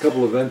a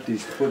couple of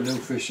empties to put new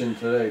fish in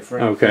today.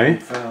 Frank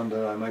found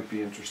that I might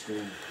be interested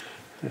in.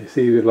 I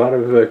see a lot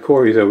of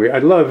Corys over here. I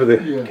love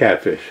the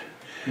catfish.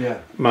 Yeah.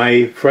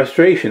 My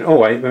frustration,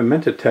 I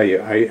meant to tell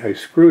you, I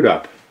screwed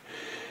up.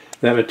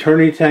 That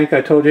maternity tank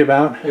I told you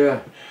about? Yeah.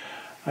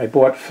 I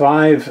bought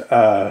 5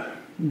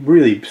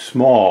 really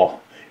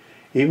small,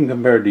 even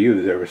compared to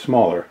you, they were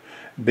smaller,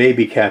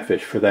 baby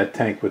catfish for that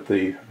tank with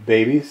the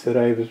babies that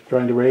I was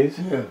trying to raise.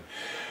 Yeah.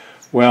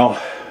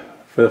 Well,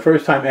 for the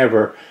first time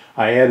ever,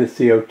 I added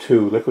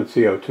CO2, liquid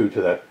CO2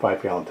 to that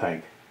 5-gallon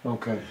tank.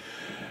 Okay.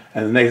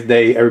 And the next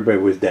day, everybody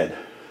was dead.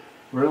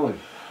 Really?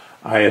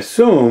 I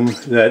assume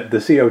that the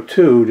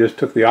CO2 just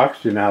took the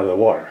oxygen out of the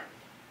water.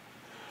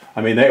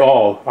 I mean,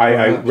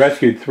 I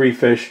rescued 3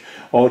 fish,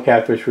 all the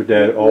catfish were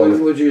dead. What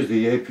would you use,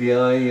 the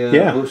API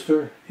yeah.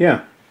 booster?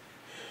 Yeah.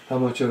 How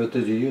much of it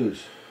did you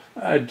use?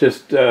 I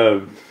just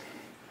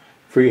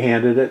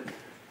free-handed it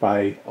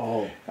by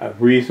a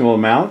reasonable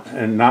amount,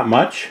 and not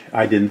much,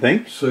 I didn't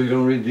think. So you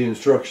don't read the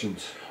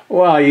instructions?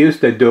 Well, I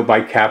used to do it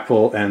by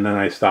capful, and then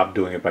I stopped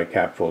doing it by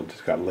capful. It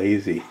just got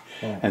lazy.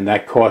 And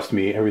that cost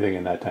me everything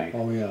in that tank.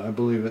 Oh yeah, I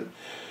believe it.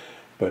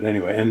 But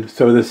anyway, and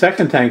so the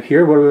second tank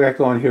here, what do we got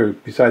going here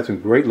besides some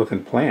great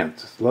looking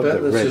plants? Love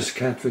the red. That's just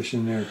catfish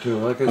in there too.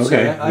 Like I Okay,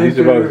 said, I these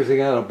emptied are both-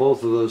 everything out of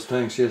both of those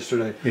tanks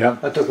yesterday. Yeah.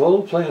 I took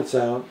all the plants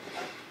out,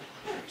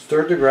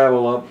 stirred the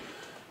gravel up,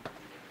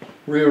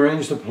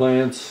 rearranged the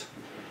plants,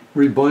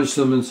 rebunched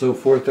them and so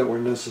forth that were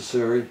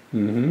necessary.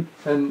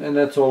 Mm-hmm. And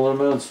that's all it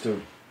amounts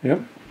to.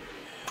 Yep.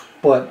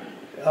 But,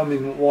 I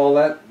mean, while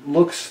that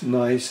looks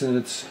nice and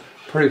it's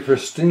pretty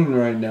pristine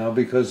right now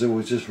because it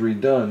was just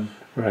redone.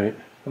 Right.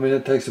 I mean,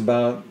 it takes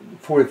about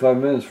 45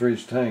 minutes for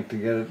each tank to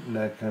get it in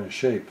that kind of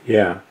shape.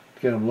 Yeah.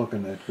 To get them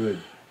looking that good.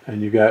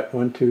 And you got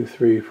 1, 2,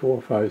 3,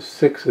 4, 5,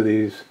 6 of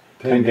these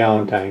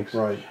 10-gallon tanks.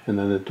 Right. And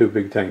then the 2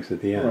 big tanks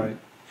at the end. Right.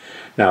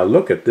 Now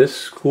look at this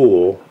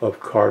school of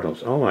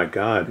cardinals. Oh my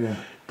God. Yeah.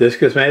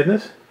 Discus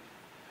Madness?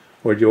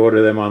 Or did you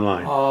order them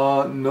online?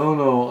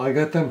 No. I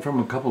got them from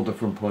a couple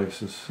different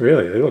places.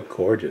 Really? They look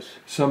gorgeous.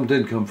 Some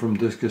did come from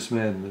Discus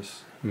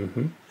Madness.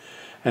 Mm-hmm.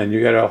 And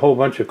you got a whole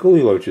bunch of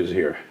coolie loaches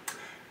here.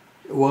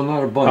 Well,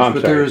 not a bunch,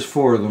 but there is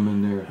 4 of them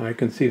in there. I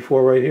can see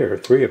 4 right here,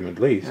 3 of them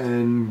at least.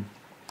 And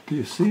do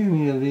you see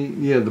any of the?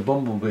 Yeah, the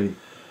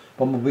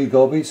bumblebee,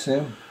 gobies,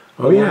 Sam.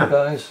 Oh yeah,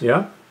 guys.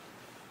 Yeah.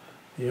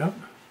 Yep.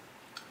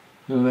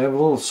 And they have a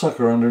little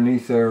sucker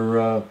underneath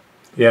their.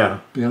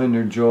 Behind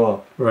their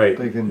jaw. Right.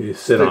 They can you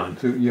sit on.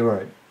 You're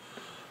right.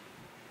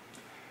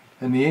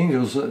 And the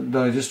angels that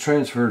I just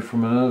transferred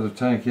from another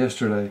tank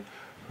yesterday.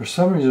 For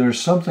some reason,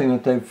 there's something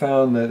that they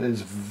found that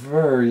is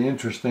very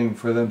interesting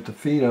for them to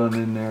feed on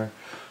in there.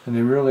 And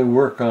they really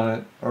work on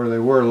it, or they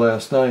were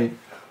last night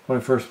when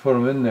I first put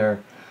them in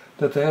there,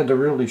 that they had to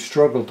really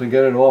struggle to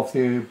get it off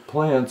the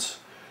plants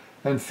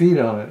and feed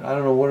on it. I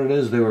don't know what it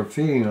is they were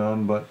feeding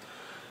on, but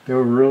they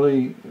were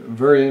really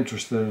very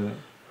interested in it.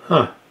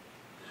 Huh.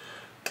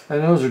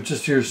 And those are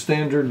just your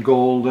standard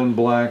gold and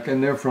black,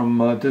 and they're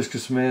from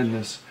Discus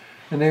Madness.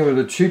 And they were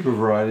the cheaper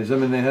varieties. I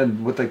mean, they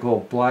had what they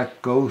call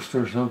Black Ghost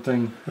or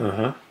something.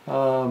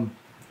 Uh-huh.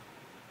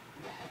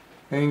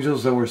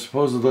 Angels that were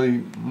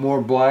supposedly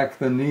more black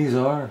than these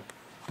are.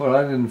 But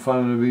I didn't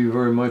find them to be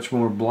very much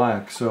more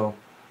black, so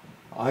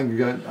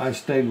I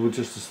stayed with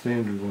just the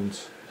standard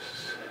ones.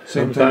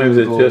 Sometimes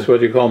it's just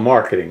what you call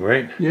marketing,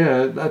 right?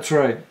 Yeah, that's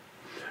right.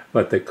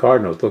 But the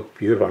cardinals look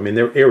beautiful. I mean,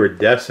 they're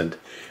iridescent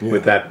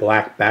with that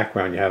black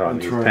background you had on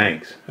these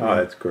tanks. Oh,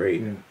 that's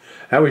great. Yeah.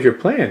 That was your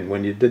plan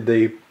when you did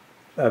the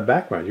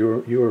background.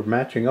 You were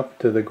matching up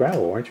to the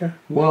gravel, weren't you?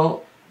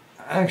 Well,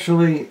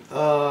 actually,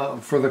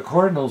 for the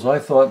cardinals, I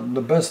thought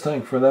the best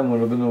tank for them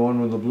would have been the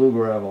one with the blue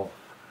gravel.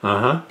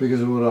 Uh-huh.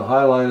 Because it would have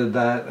highlighted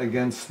that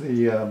against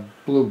the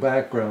blue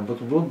background. But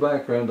the blue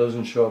background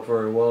doesn't show up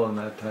very well in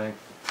that tank.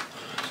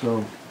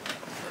 So,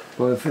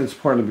 but it's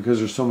partly because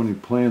there's so many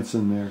plants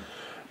in there.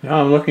 Now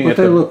I'm looking but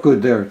they look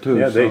good there too.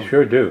 Yeah, they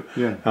sure do.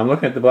 Yeah. I'm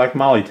looking at the black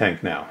molly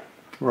tank now.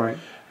 Right.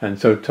 And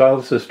so tell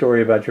us the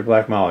story about your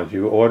black mollies.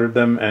 You ordered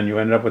them and you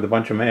ended up with a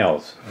bunch of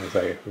males, as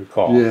I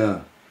recall.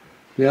 Yeah.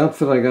 The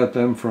outfit I got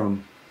them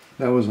from,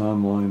 that was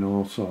online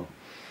also.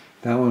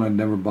 That one I'd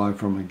never buy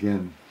from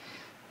again.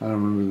 I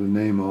don't remember the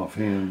name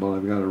offhand, but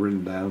I've got it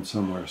written down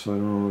somewhere, so I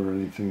don't order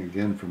anything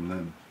again from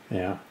them.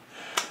 Yeah.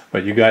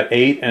 But you got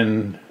 8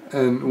 and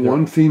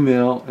 1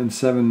 female and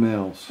 7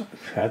 males.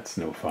 That's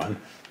no fun.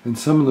 And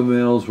some of the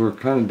males were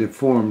kind of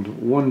deformed.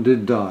 One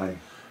did die.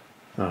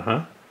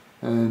 Uh-huh.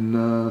 And,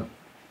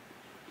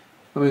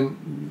 I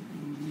mean,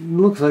 it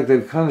looks like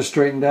they've kind of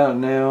straightened out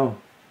now,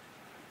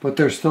 but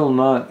they're still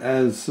not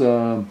as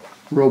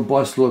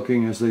robust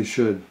looking as they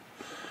should.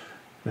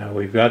 Now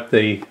we've got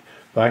the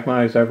black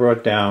mollies I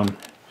brought down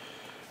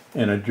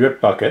in a drip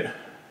bucket,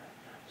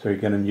 so you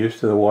get them used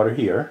to the water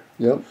here.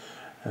 Yep.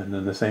 And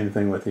then the same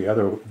thing with the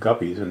other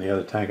guppies in the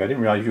other tank. I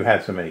didn't realize you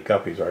had so many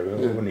guppies, or I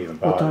wouldn't even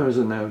bother. What time is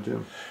it now,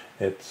 Jim?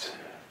 It's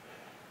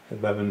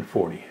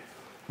 11:40.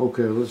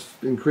 Okay, let's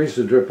increase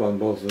the drip on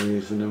both of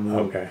these, and then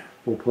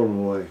we'll put them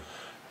away.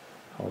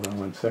 Hold on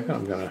 1 second.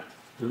 I'm gonna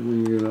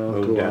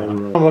move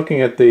down. I'm looking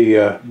at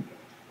the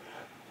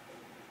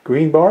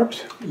green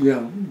barbs.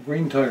 Yeah,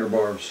 green tiger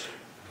barbs.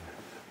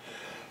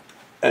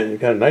 And you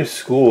got a nice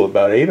school,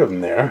 about 8 of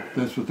them there.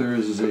 That's what there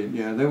is 8.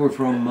 Yeah, they were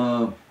from.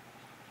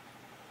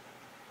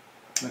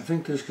 I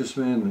think Discus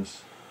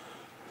Madness.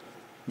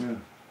 Yeah.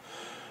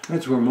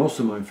 That's where most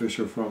of my fish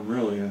are from,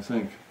 really, I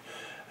think.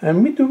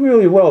 And we do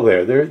really well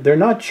there. They're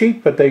not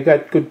cheap, but they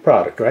got good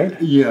product, right?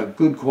 Yeah,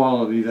 good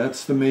quality.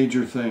 That's the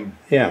major thing.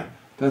 Yeah.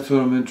 That's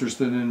what I'm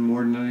interested in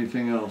more than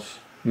anything else.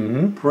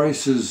 Mm-hmm.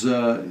 Price is,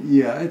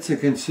 yeah, it's a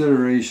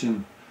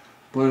consideration,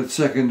 but it's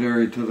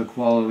secondary to the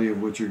quality of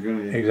what you're going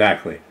to get.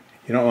 Exactly.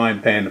 You don't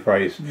mind paying the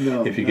price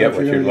No, if you get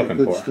what you're looking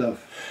good for.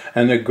 Stuff.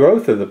 And the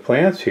growth of the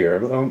plants here,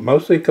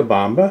 mostly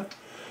kabamba.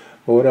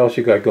 But what else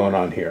you got going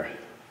on here?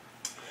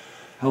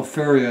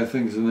 Halferia, I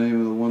think, is the name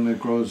of the one that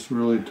grows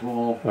really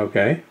tall.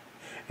 Okay.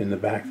 In the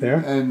back there.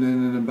 And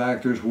then in the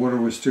back there's water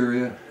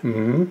wisteria.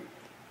 Mm-hmm.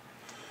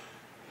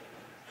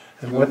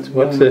 And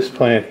what's this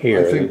plant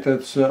here? I think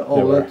that's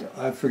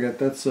I forget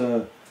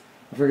the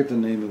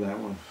name of that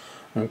one.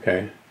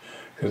 Okay,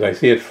 because I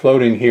see it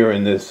floating here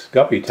in this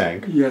guppy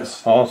tank.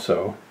 Yes.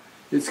 Also.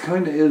 It's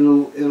kind of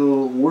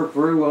it'll work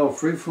very well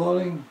free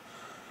floating,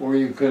 or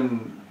you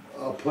can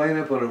plant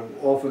it, but it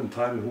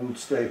oftentimes won't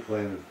stay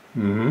planted.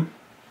 Mm-hmm.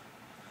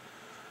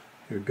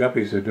 Your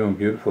guppies are doing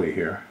beautifully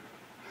here.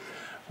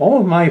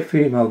 All of my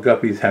female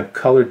guppies have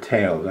colored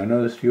tails. I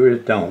noticed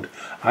yours don't.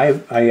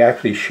 I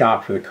actually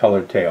shop for the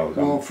colored tails.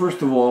 Well,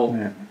 first of all,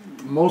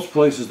 most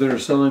places that are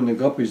selling the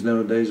guppies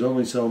nowadays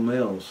only sell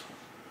males.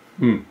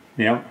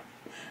 Yeah,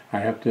 I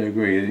have to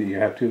agree. You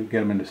have to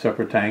get them in a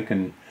separate tank,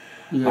 and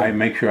yeah. I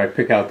make sure I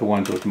pick out the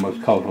ones with the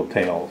most colorful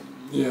tails.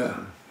 Yeah,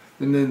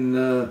 and then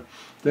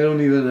they don't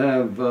even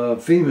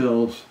have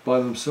females by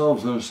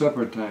themselves in a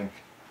separate tank.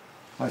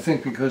 I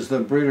think because the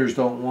breeders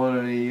don't want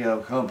any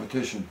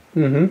competition.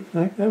 Mm-hmm.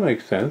 That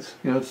makes sense.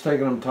 You know, it's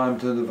taking them time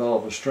to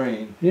develop a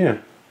strain. Yeah.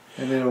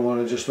 And they don't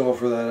want to just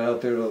offer that out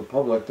there to the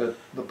public, that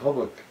the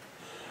public,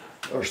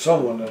 or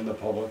someone in the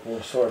public,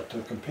 will start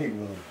to compete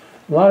with them.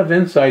 A lot of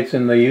insights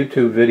in the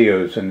YouTube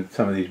videos and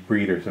some of these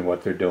breeders and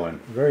what they're doing.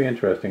 Very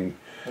interesting.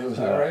 Is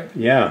that right?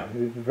 Yeah,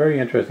 very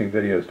interesting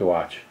videos to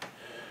watch.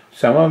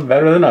 Some of them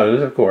better than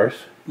others, of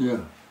course.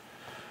 Yeah.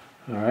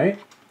 All right.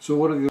 So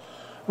what have you...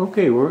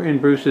 Okay, we're in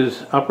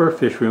Bruce's upper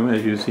fish room,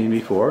 as you've seen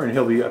before, and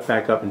he'll be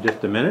back up in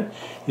just a minute.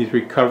 He's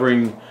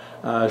recovering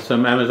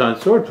some Amazon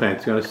sword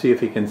plants. He's going to see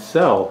if he can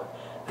sell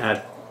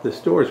at the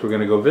stores we're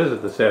going to go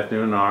visit this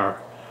afternoon on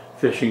our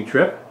fishing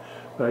trip.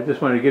 But I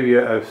just wanted to give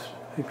you an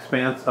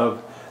expanse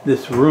of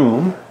this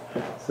room.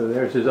 So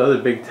there's his other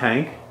big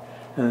tank,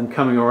 and then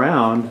coming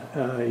around,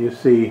 you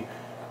see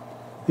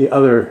the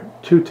other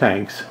two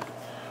tanks.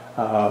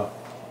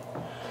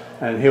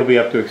 And he'll be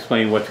up to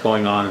explain what's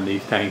going on in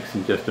these tanks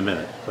in just a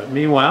minute. But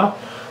meanwhile,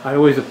 I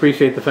always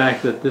appreciate the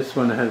fact that this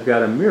one has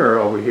got a mirror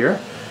over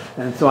here,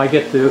 and so I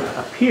get to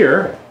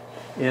appear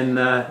in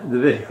the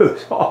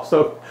videos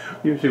also,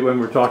 usually when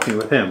we're talking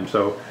with him.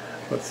 So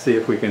let's see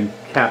if we can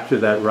capture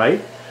that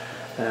right.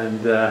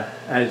 And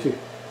as you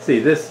see,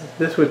 this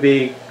would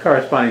be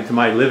corresponding to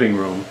my living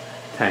room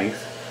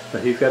tanks,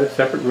 but he's got a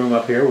separate room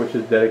up here which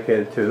is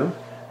dedicated to them,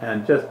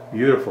 and just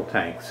beautiful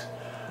tanks.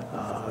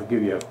 I'll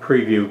give you a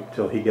preview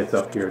till he gets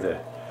up here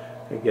to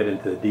get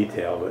into the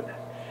detail, but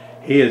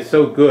he is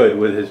so good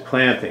with his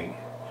planting.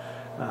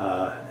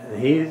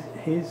 He's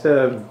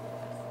an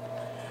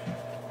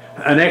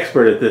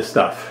expert at this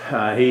stuff.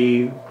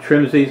 He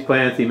trims these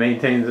plants, he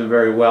maintains them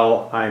very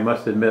well. I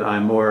must admit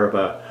I'm more of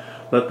a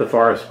let the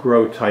forest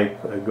grow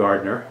type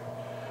gardener,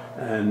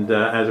 and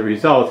as a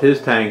result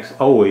his tanks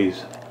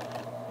always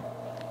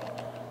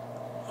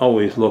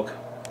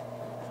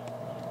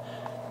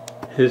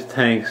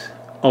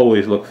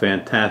look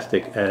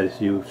fantastic, as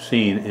you've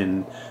seen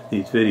in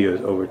these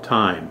videos over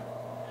time.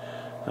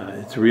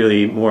 It's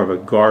really more of a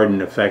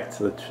garden effect,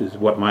 which is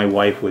what my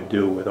wife would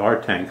do with our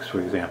tanks,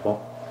 for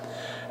example.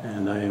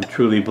 And I am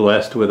truly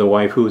blessed with a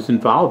wife who is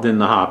involved in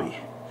the hobby.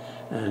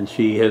 And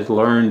she has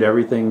learned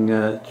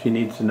everything she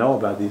needs to know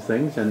about these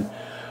things. And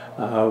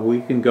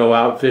we can go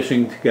out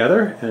fishing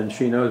together, and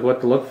she knows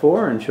what to look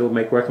for, and she'll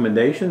make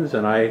recommendations,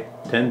 and I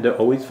tend to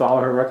always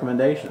follow her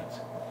recommendations.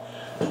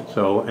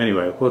 So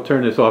anyway, we'll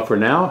turn this off for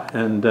now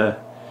and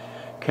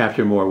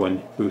capture more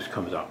when Bruce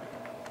comes up.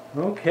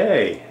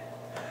 Okay.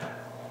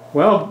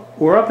 Well,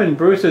 we're up in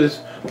Bruce's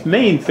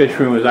main fish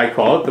room, as I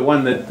call it, the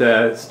one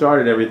that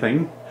started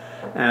everything.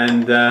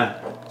 And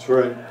that's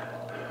right.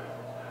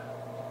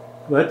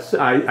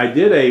 I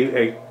did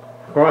a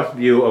cross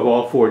view of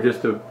all four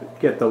just to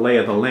get the lay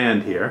of the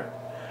land here.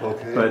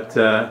 Okay. But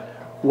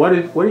what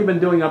have you been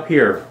doing up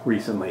here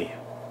recently?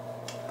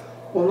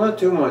 Well, not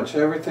too much.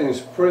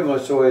 Everything's pretty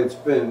much the way it's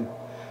been.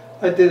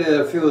 I did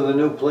a few of the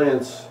new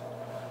plants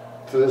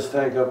to this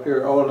tank up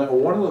here. Oh, and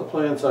one of the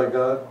plants I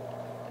got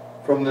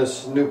from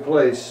this new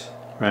place,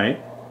 right,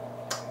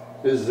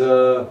 is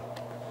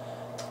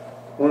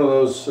one of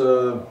those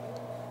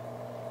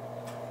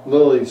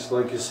lilies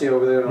like you see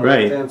over there on the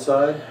left-hand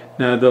side.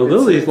 Now the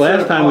lilies,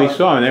 last time we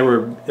saw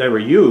them, they were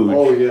huge.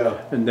 Oh yeah.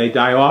 And they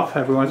die off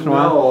every once in a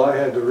while? No, I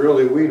had to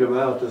really weed them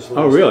out this last time.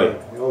 Oh really?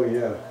 Oh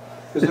yeah.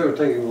 Because they were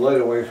taking light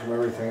away from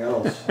everything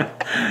else.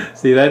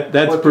 See,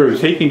 that's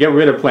Bruce. He can get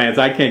rid of plants.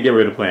 I can't get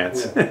rid of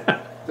plants.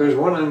 Yeah. There's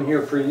one in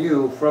here for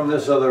you from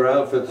this other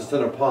outfit that's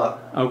in a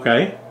pot.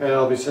 Okay. And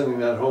I'll be sending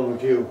that home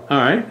with you. All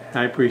right.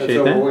 I appreciate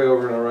that. That's way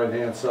over on the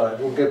right-hand side.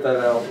 We'll get that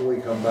out when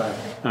we come back.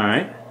 All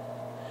right.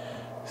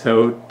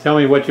 So tell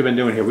me what you've been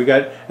doing here. We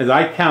got, as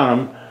I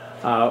count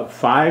them,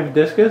 5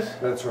 discus.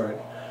 That's right.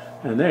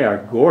 And they are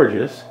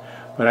gorgeous.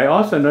 But I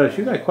also noticed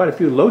you got quite a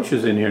few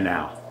loaches in here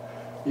now.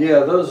 Yeah,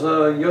 those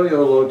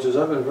yo-yo loaches,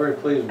 I've been very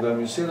pleased with them.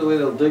 You see the way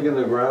they'll dig in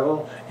the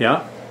gravel?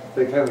 Yeah.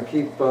 they kind of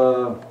keep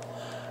the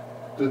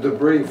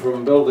debris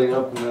from building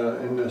up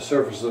in the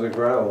surface of the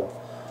gravel.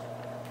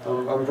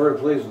 I'm very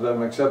pleased with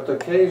them, except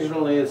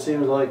occasionally it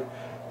seems like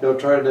they'll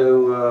try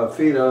to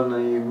feed on the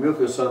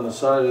mucus on the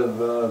side of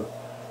the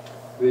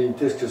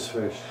discus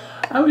fish.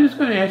 I was just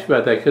going to ask you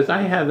about that because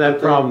I have that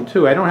problem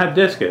too. I don't have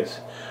discus,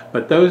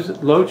 but those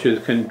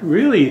loaches can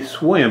really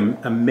swim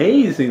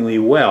amazingly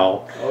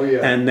well. Oh yeah.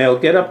 And they'll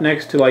get up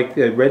next to like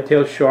the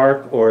red-tailed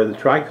shark or the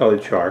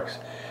tricolored sharks,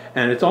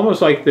 and it's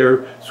almost like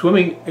they're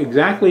swimming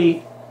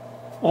exactly,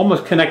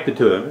 almost connected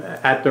to them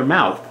at their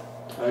mouth.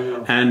 I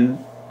know.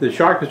 And the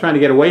shark is trying to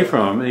get away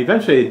from them, and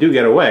eventually they do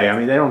get away. I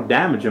mean, they don't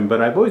damage them, but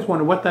I've always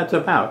wondered what that's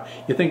about.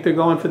 You think they're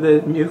going for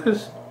the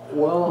mucus?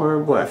 Well, or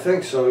what? I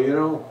think so. You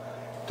know,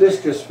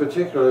 discus,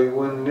 particularly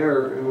when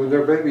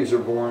their babies are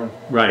born,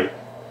 Right.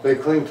 they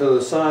cling to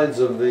the sides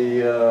of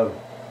the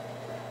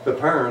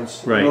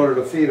parents Right. in order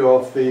to feed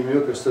off the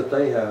mucus that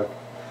they have.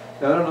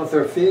 Now, I don't know if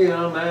they're feeding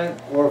on that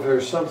or if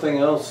there's something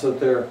else that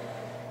they're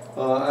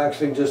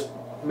actually just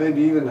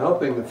maybe even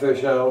helping the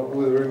fish out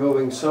with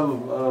removing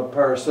some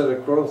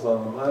parasitic growth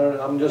on them.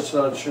 I'm just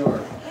not sure.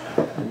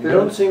 They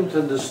don't seem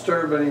to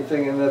disturb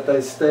anything in that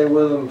they stay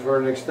with them for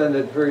an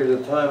extended period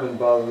of time and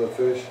bother the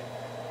fish.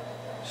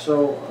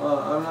 So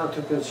I'm not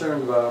too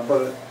concerned about it.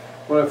 But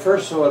when I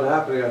first saw it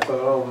happening, I thought,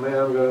 oh man,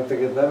 I'm going to have to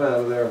get them out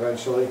of there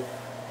eventually.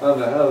 I don't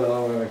know how the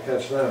hell I'm going to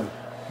catch them.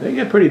 They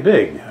get pretty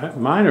big.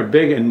 Mine are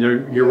big, and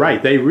you're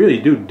right. They really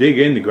do dig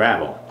in the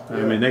gravel. I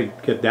mean, they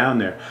get down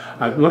there.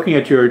 I'm looking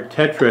at your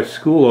Tetra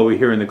school over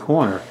here in the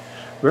corner.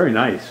 Very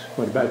nice.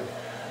 What about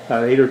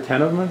 8 or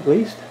 10 of them at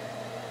least?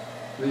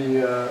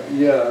 Yeah,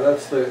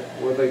 that's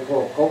what they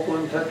call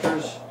Copeland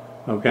tetras.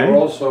 Okay. Or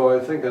also,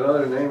 I think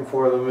another name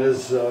for them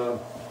is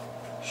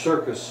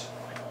circus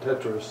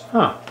tetras.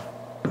 Huh.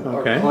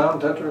 Okay. Or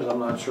clown tetras, I'm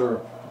not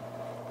sure.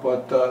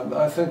 But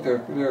I think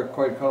they're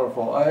quite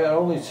colorful. I had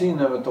only seen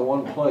them at the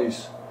one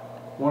place,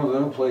 one of the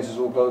new places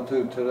we'll go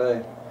to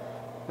today.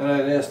 And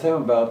I asked him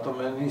about them,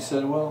 and he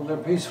said, well, they're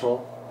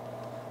peaceful.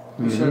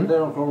 He said they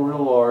don't grow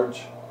real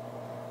large.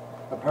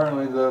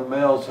 Apparently the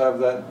males have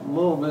that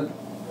little bit,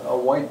 a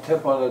white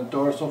tip on the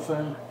dorsal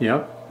fin.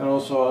 Yep. And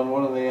also on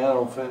one of the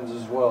anal fins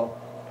as well.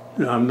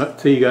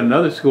 So you got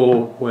another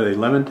school, where they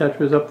lemon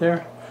tetras up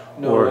there?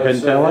 No, or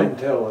that's hentelite?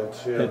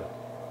 Hentelites, yeah.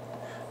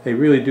 They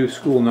really do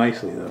school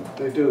nicely, though.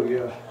 They do,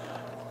 yeah.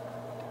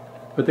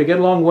 But they get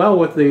along well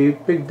with the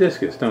big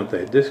discus, don't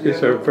they?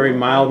 Discus are very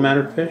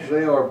mild-mannered fish.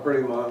 They are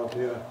pretty mild,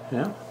 yeah.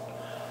 Yeah.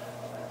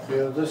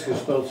 Yeah,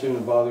 discus don't seem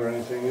to bother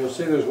anything. You'll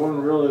see there's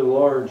one really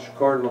large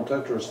cardinal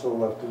tetra still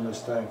left in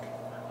this tank.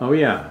 Oh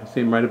yeah, I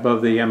see them right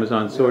above the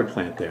Amazon sword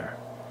plant there.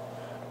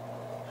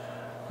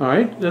 All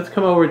right, let's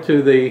come over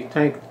to the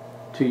tank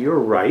to your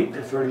right.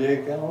 The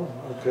 38 gallon?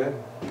 Okay.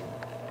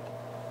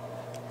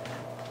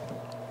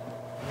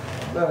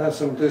 That has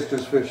some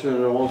discus fish in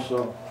it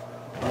also,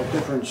 a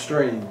different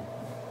strain,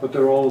 but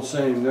they're all the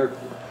same. They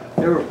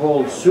were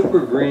called super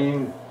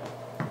green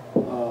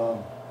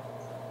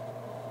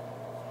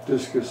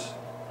discus.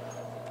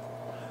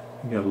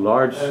 You got a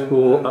large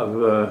school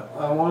of...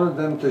 I wanted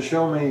them to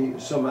show me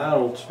some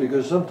adults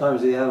because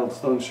sometimes the adults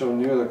don't show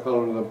near the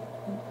color the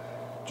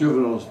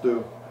juveniles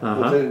do.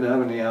 But they didn't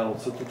have any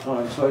adults at the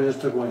time, so I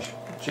just took my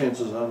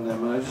chances on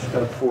them, and I just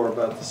got 4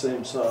 about the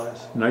same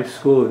size. Nice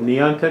school of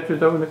neon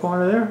tetras over in the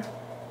corner there.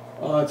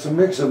 It's a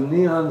mix of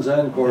neons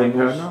and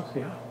cardinals.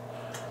 Yeah.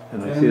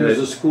 And And there's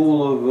a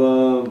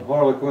school of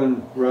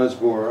Harlequin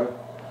Rasbora.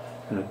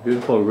 And a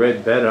beautiful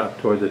red bed up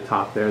toward the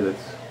top there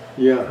that's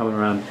coming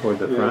around toward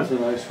the front. It's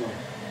a nice one.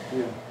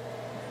 Yeah.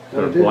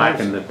 Sort of black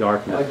in the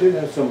darkness. I did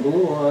have some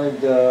blue-eyed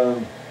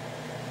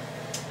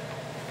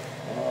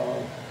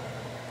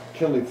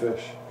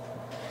killifish,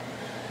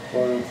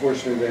 but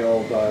unfortunately they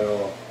all died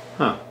off.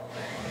 Huh.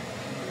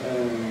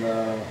 And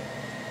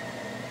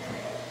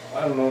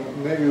I don't know,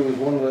 maybe it was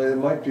it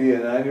might be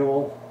an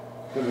annual,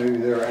 but maybe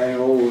their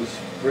annual was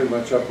pretty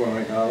much up when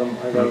I got them.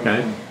 I got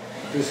them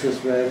from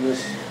Discus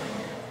Madness,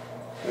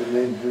 and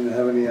they didn't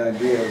have any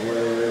idea of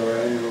whether they were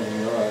annuals or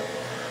not.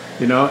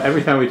 You know,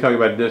 every time we talk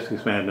about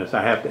Discus Madness,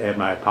 I have to add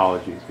my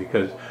apologies,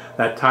 because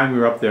that time we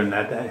were up there and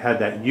that had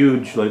that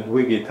huge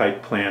Ludwigia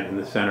type plant in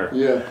the center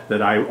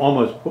that I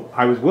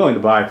was willing to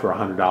buy for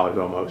 $100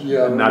 almost.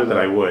 Yeah, not that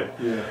I would.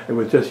 Yeah. It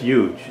was just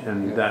huge,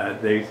 and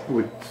they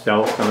would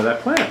sell some of that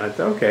plant. I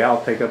said, okay,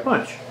 I'll take a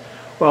bunch.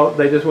 Well,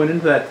 they just went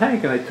into that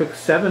tank and I took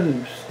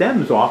 7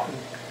 stems off,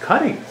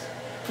 cuttings,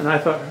 and I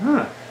thought,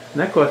 and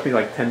that cost me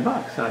like $10.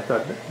 And I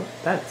thought,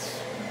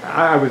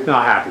 I was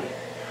not happy.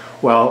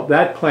 Well,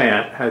 that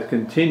plant has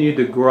continued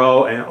to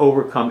grow and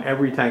overcome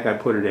every tank I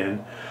put it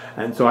in.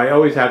 And so I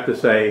always have to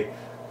say,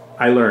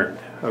 I learned,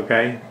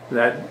 okay?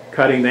 That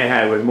cutting they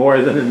had was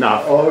more than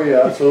enough. Oh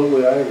yeah,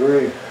 absolutely, I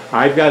agree.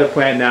 I've got a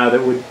plant now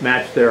that would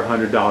match their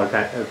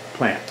 $100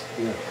 plant.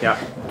 Yeah.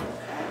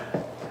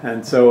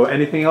 And so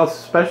anything else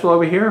special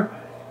over here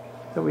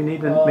that we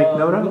need to make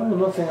note of? No,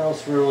 nothing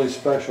else really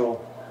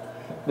special.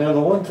 Now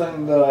the one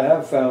thing that I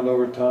have found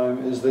over time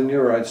is the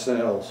neurite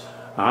snails.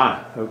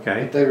 Ah,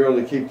 okay. They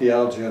really keep the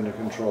algae under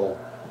control.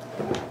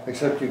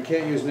 Except you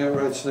can't use net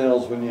red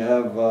snails when you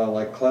have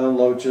like clown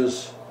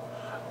loaches.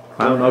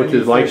 Clown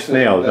loaches like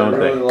snails, don't they?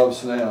 They really love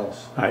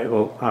snails. All right,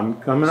 well, I'm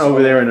coming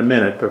over there in a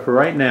minute, but for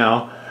right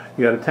now,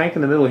 you got a tank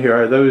in the middle here.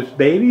 Are those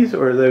babies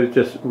or are those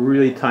just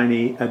really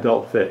tiny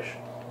adult fish?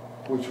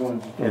 Which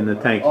ones? In the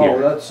tank here?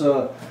 here.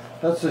 Oh,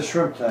 that's a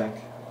shrimp tank.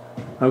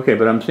 Okay,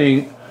 but I'm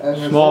seeing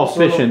small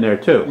fish in there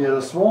too. Yeah,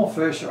 the small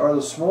fish are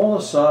the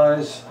smallest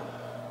size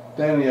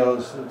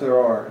danios that there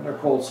are. They're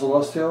called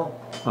celestial.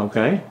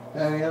 Okay.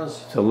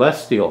 Danios.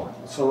 Celestial.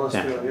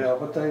 Celestial, yeah,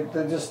 but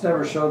they just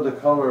never showed the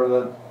color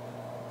that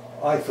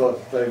I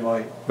thought they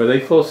might. Were they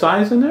full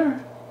size in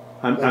there?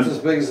 That's as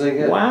big as they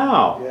get.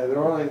 Wow. Yeah,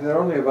 they're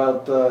only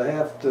about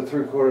half to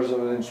 3/4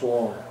 of an inch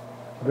long.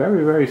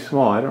 Very, very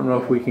small. I don't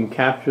know if we can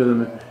capture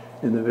them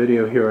in the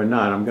video here or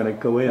not. I'm going to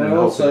go in and and I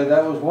will say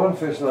that was one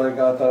fish that I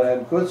got that I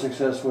had good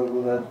success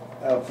with that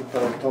outfit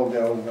that I told you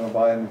I wasn't going to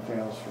buy anything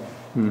else from.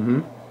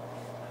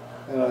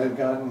 Mm-hmm. And I had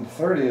gotten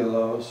 30 of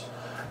those.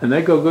 And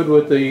they go good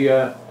with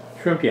the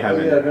shrimp you have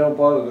in yeah, there. they don't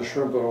bother the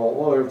shrimp at all.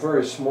 Well, they're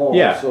very small,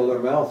 so their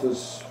mouth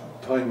is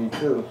tiny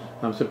too.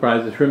 I'm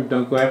surprised the shrimp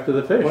don't go after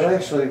the fish. But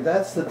actually,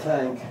 that's the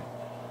tank.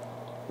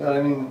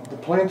 I mean, the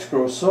plants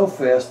grow so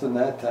fast in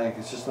that tank,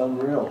 it's just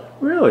unreal.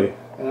 Really?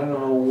 And I don't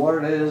know what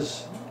it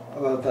is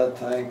about that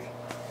tank,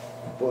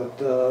 but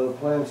the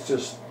plants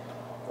just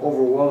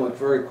overwhelm it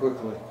very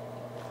quickly.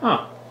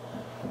 Huh.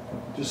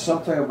 Just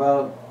something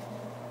about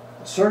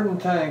certain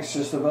tanks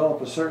just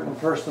develop a certain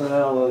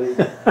personality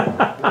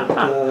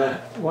that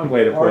one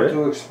way to put hard it.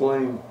 to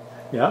explain.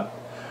 Yeah.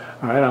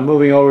 All right, I'm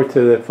moving over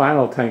to the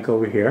final tank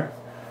over here,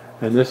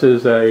 and this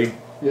is a...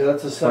 Yeah,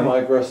 that's a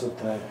semi-aggressive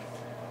tank.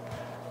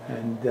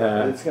 And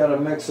it's got a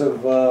mix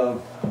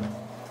of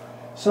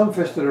some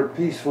fish that are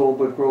peaceful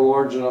but grow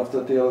large enough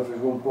that the other fish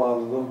won't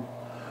bother them.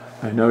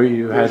 I know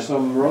you There's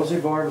some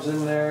rosy barbs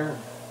in there.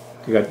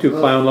 You got two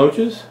clown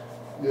loaches?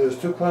 There's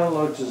two clown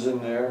loaches in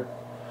there.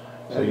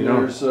 So and you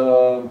don't... there's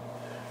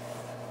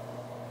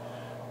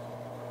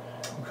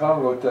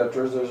Congo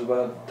tetras. There's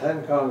about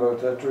 10 Congo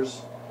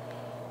tetras.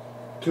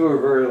 2 are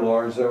very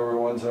large. They were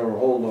ones that were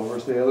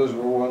holdovers. The others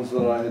were ones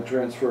that I had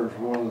transferred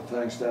from one of the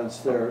tanks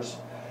downstairs.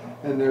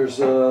 And there's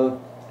about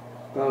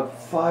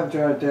 5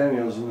 giant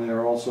danios in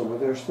there also, but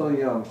they're still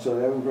young, so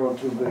they haven't grown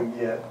too big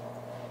yet.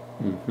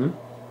 Mm-hmm.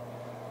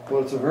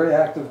 But it's a very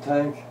active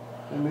tank.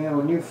 And man,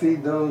 when you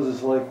feed those,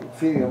 it's like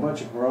feeding a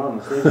bunch of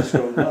piranhas. They just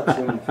go nuts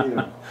when you feed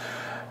them.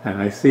 And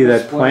I see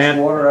that plant...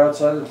 water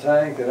outside the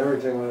tank and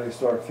everything when they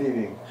start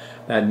feeding.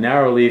 That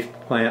narrow-leafed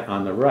plant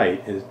on the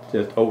right is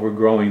just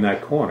overgrowing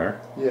that corner.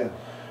 Yeah.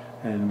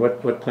 And what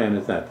plant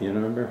is that? Do you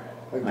remember?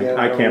 Again,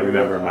 I can't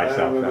remember myself.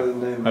 I don't remember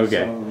the name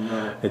okay. of some of them,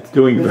 no. It's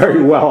doing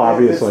very well,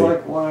 obviously. It's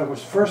like when I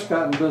was first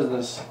got in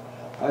business,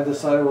 I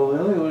decided, well, the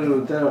only way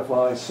to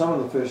identify some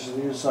of the fish is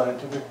to use a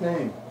scientific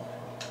name.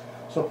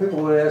 So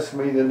people would ask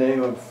me the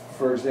name of,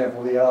 for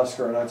example, the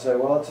Oscar, and I'd say,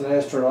 well, it's an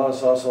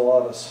Astronatus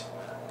ocellatus.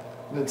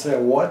 And they'd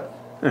say, what?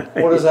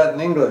 What is that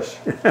in English?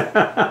 You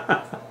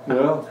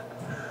know?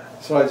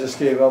 So I just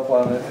gave up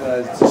on it, and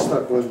I just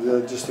stuck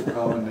with just the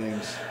common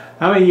names.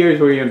 How many years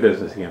were you in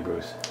business again,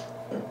 Bruce?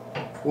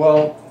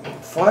 Well,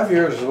 5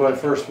 years was my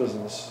first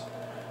business,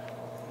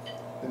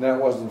 and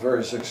that wasn't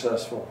very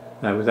successful.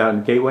 That was out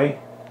in Gateway?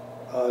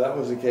 That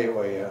was a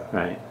Gateway, yeah.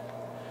 Right.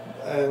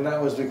 And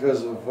that was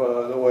because of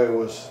the way it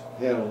was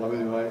handled. I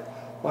mean,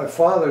 my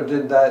father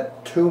did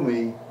that to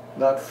me,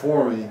 not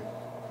for me.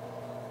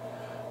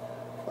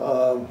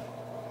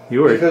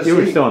 You were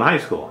still in high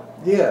school.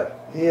 Yeah,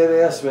 he had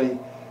asked me.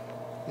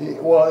 He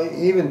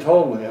even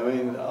told me. I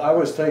mean, I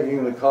was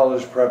taking the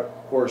college prep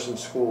course in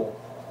school,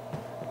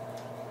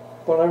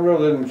 but I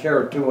really didn't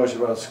care too much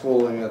about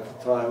schooling at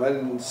the time. I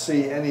didn't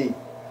see any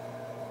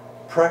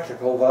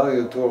practical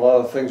value to a lot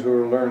of things we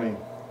were learning.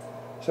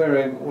 So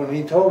anyway, when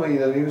he told me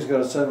that he was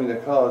going to send me to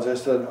college, I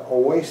said, a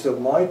waste of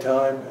my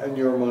time and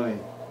your money.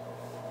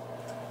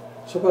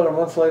 So about a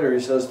month later, he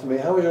says to me,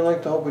 how would you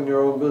like to open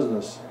your own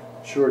business?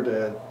 Sure,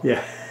 Dad.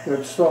 Yeah.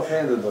 Just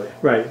offhandedly.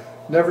 Right.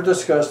 Never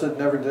discussed it,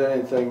 never did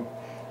anything.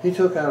 He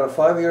took out a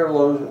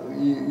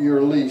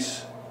 5-year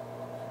lease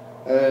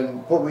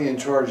and put me in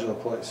charge of the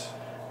place.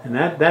 And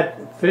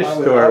that fish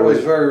store I was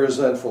very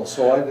resentful,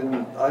 so I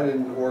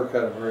didn't work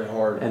at it very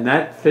hard. And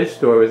that fish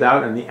store was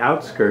out in the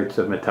outskirts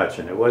of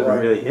Metuchen. It wasn't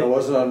really. It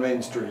wasn't on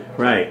Main Street.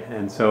 Right,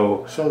 and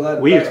so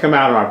we used to come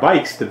out on our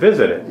bikes to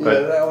visit it. Yeah,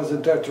 but that was a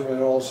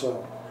detriment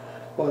also.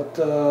 But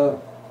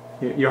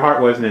your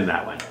heart wasn't in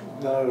that one.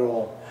 Not at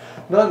all.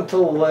 Not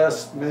until the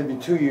last maybe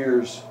 2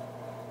 years,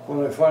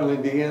 when I finally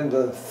began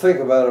to think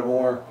about it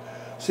more.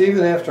 See,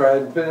 even after I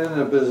had been in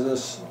the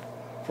business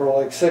for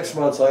like 6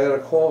 months, I got a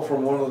call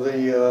from one of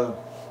the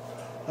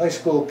high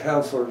school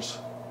counselors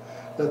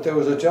that there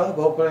was a job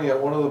opening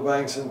at one of the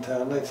banks in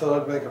town. They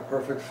thought I'd make a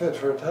perfect fit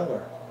for a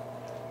teller.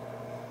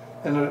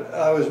 And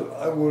I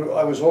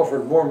was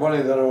offered more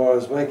money than I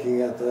was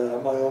making at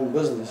my own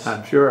business.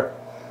 I'm sure.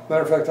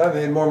 Matter of fact, I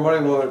made more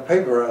money with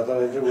paper out than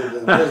I did with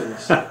the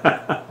business.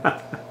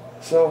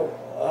 So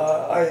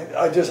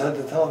I just had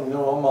to tell him,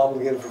 I'm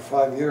obligated for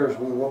 5 years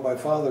with what my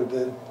father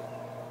did.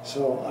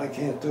 So I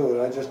can't do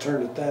it. I just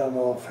turned it down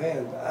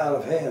out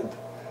of hand,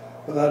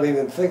 without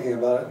even thinking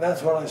about it. And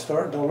that's when I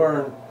started to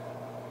learn,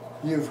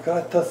 you've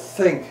got to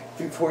think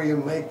before you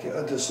make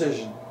a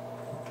decision.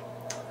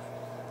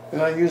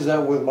 And I use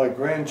that with my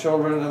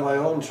grandchildren and my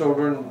own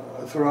children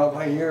throughout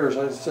my years.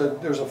 I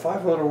said, there's a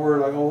 5-letter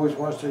word I always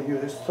want to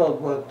use. It's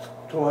told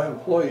to my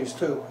employees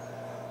too.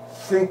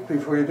 Think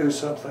before you do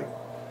something.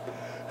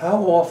 How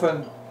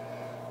often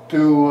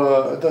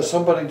does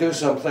somebody do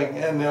something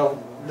and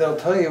they'll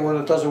tell you when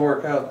it doesn't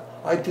work out,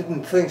 I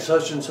didn't think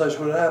such and such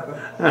would happen.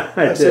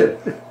 I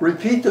said,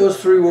 repeat those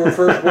 3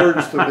 first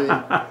words to me.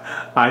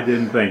 I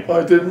didn't think.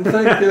 I didn't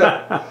think,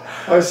 yeah.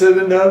 I said,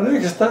 and now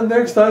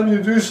next time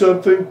you do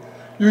something,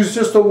 use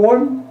just a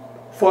 1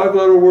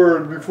 5-letter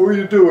word before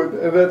you do it,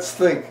 and that's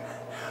think.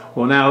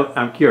 Well, now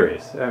I'm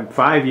curious.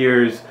 5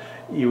 years,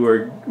 you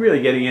were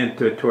really getting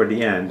into it toward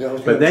the end, yeah,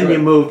 but then you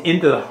moved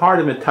into the heart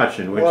of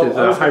Metuchen, which is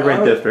a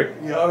high-rent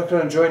district. Yeah, I was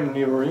going to join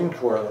the Marine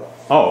Corps, though.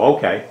 Oh,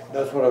 okay.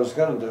 That's what I was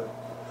going to do.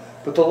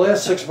 But the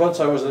last 6 months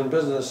I was in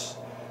business,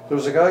 there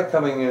was a guy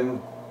coming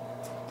in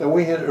that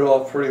we hit it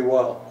off pretty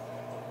well.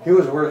 He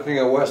was working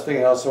at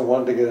Westinghouse and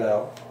wanted to get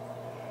out.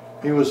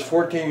 He was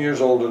 14 years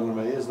older than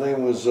me. His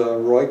name was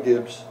Roy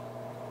Gibbs.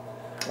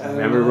 I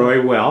remember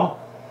Roy well.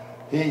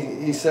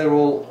 He said,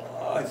 well,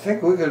 I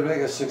think we could make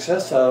a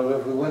success out of it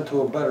if we went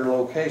to a better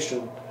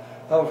location.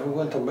 How if we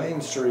went to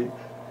Main Street?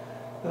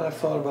 And I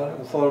thought about it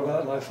and thought about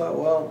it, and I thought,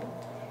 well,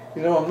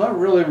 you know, I'm not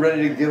really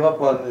ready to give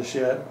up on this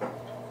yet.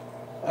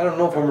 I don't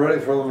know if I'm ready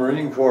for the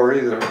Marine Corps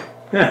either.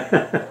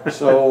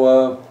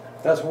 So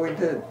that's what we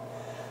did.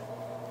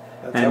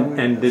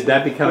 And did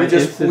that become an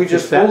instant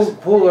success? We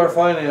just pulled our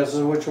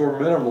finances, which were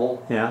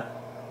minimal. Yeah.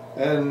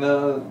 And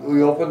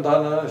we opened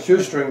on a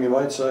shoestring, you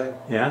might say.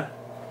 Yeah.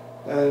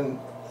 And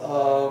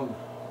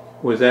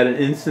was that an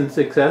instant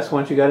success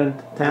once you got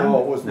into town?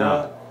 no, it was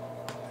not.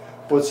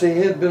 But see, he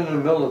had been in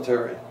the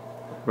military.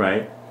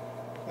 Right.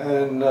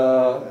 And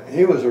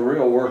he was a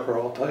real worker,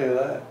 I'll tell you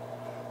that.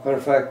 Matter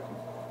of fact,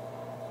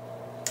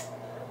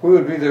 we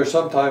would be there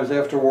sometimes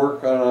after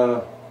work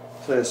on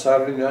say a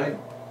Saturday night.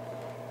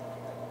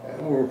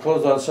 And we were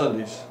closed on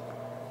Sundays.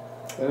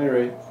 At any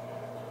rate,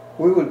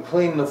 we would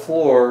clean the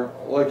floor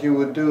like you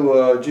would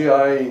do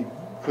GI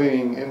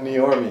cleaning in the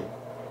Army.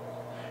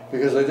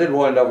 Because I did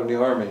wind up in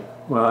the Army.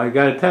 Well, I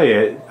got to tell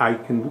you,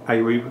 I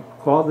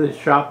recall the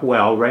shop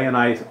well. Ray and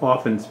I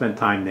often spent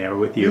time there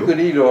with you. You could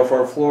eat off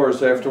our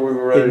floors after we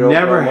were ready to open. It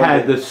never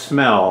had the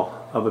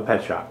smell of a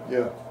pet shop.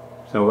 Yeah.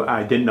 So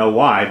I didn't know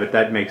why, but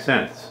that makes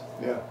sense.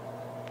 Yeah.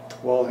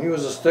 Well, he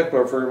was a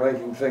stickler for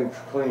making things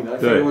clean. I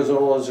think it was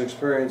all his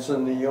experience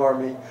in the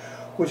Army,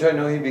 which I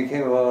know he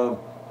became a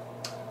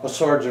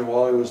sergeant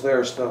while he was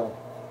there still.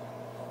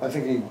 I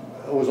think he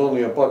was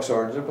only a buck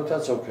sergeant, but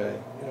that's okay,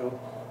 you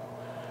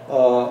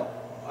know.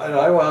 And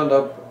I wound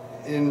up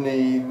in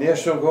the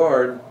National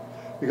Guard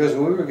because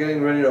we were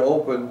getting ready to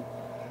open.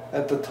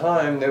 At the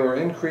time, they were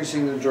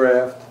increasing the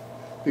draft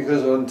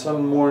because of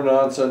some more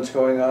nonsense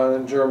going on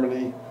in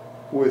Germany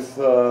with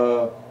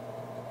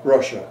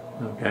Russia.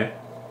 Okay.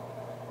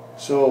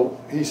 So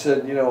he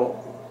said, you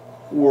know,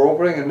 we're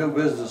opening a new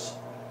business.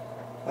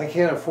 I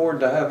can't afford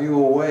to have you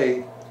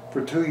away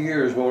for 2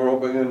 years when we're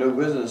opening a new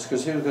business,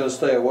 because he was going to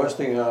stay at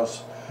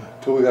Westinghouse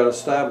till we got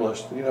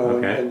established, you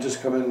know, and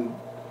just come in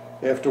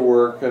after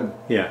work and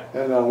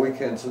on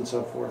weekends and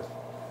so forth.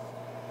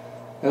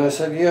 And I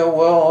said, yeah,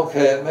 well,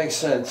 okay, it makes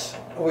sense.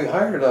 We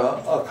hired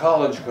a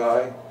college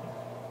guy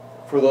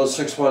for those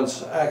 6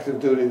 months active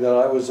duty that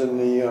I was in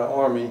the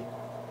Army,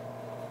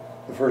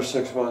 the first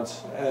 6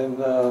 months. And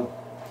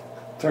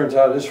turns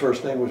out his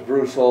first name was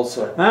Bruce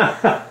also.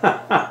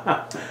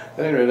 At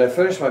any rate, I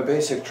finished my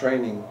basic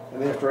training,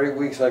 and after 8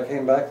 weeks I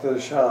came back to the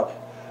shop,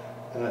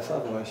 and I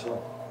thought to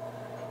myself,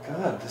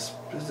 God, this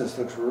business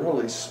looks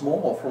really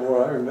small from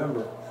what I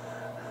remember.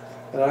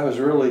 And I was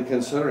really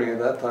considering at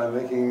that time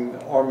making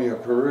Army a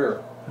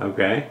career.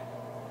 Okay.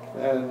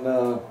 And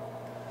I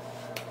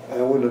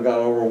wouldn't have gone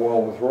over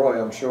well with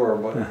Roy, I'm sure,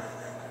 but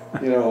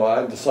you know,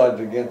 I decided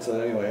against it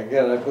anyway.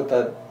 Again, I put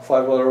that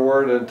 5-letter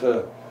word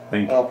into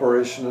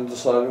operation and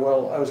decided,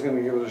 well, I was going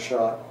to give it a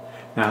shot.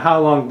 Now,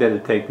 how long did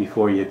it take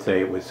before you'd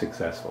say it was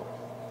successful?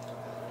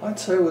 I'd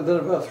say within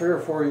about 3 or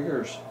 4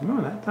 years.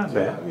 No, that's not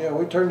bad. Yeah,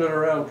 we turned it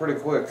around pretty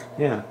quick.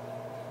 Yeah.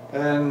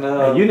 And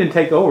you didn't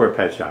take over a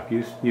pet shop.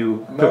 You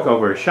took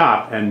over a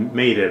shop and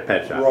made it a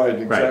pet shop. Right,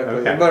 exactly. Right,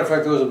 okay. As a matter of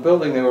fact, there was a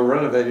building they were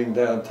renovating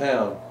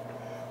downtown.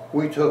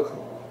 We took,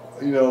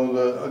 you know,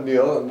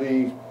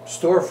 the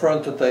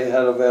storefront that they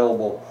had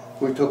available.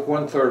 We took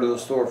 1/3 of the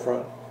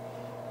storefront.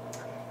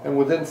 And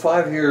within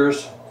 5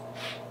 years,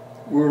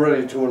 we were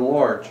ready to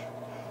enlarge.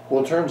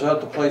 Well, it turns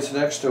out the place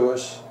next to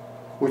us,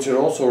 which had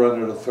also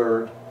rented a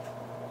third,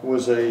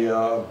 was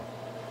a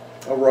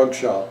rug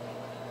shop.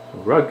 A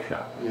rug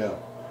shop? Yeah.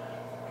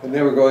 And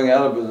they were going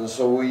out of business,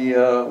 so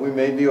we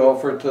made the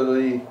offer to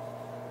the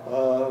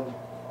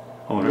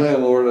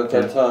landlord at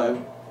that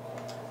time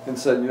and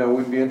said, you know,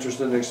 we'd be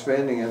interested in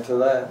expanding into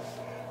that.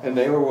 And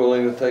they were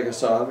willing to take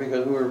us on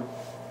because we were,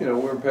 you know,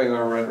 we were paying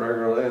our rent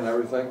regularly and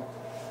everything.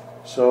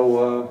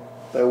 So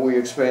that we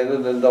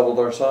expanded and doubled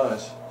our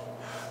size.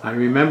 I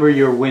remember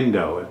your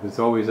window. It was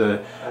always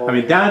I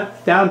mean,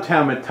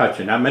 downtown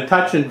Metuchen. Now,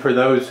 Metuchen, for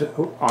those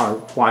who are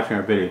watching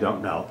our video,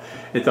 don't know,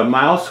 it's a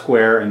mile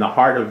square in the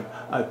heart of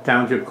a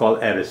township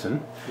called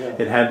Edison. Yeah.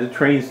 It had the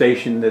train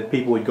station that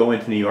people would go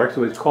into New York,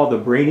 so it's called the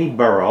Brainy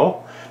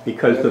Borough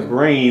because the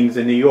brains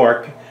in New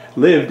York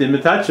lived in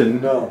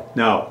Metuchen.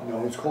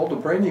 No, it's called the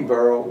Brainy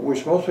Borough,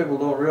 which most people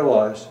don't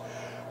realize,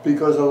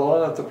 because a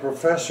lot of the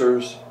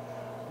professors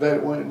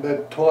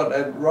that taught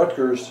at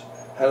Rutgers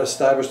had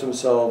established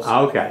themselves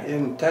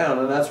in town,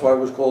 and that's why it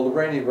was called the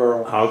Brainy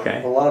Borough.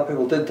 A lot of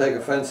people did take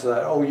offense to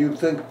that. Oh,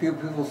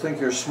 people think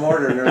you're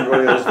smarter than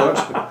everybody else, don't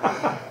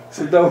you?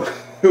 So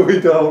no, we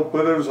don't.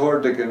 But it was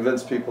hard to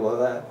convince people of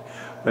that.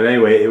 But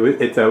anyway,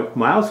 it's a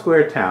mile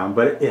square town,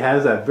 but it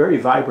has a very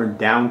vibrant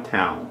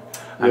downtown.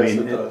 I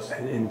mean, it does.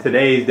 In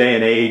today's day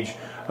and age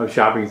of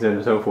shopping centers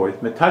and so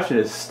forth, Metuchen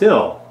is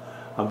still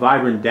a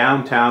vibrant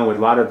downtown with a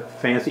lot of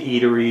fancy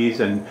eateries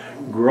and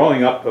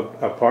growing up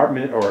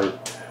apartment or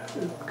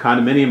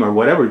condominium or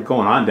whatever is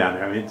going on down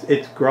there. I mean,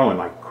 it's growing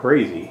like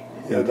crazy.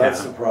 Yeah,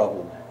 that's the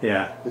problem.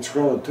 Yeah. It's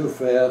growing too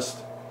fast,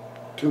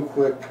 too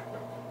quick,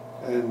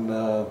 and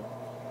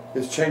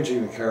it's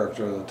changing the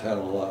character of the town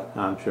a lot.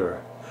 I'm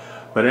sure.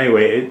 But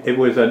anyway, it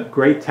was a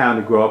great town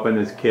to grow up in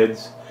as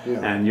kids,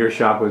 and your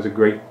shop was a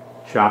great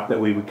shop that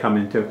we would come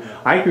into.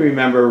 I can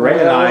remember Ray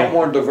and I... We had a lot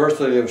more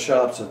diversity of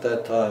shops at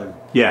that time.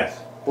 Yes.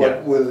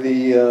 But with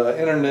the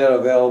internet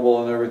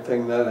available and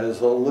everything, that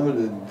has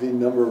limited the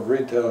number of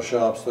retail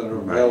shops that are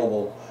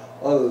available,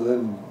 other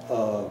than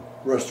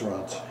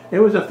restaurants. It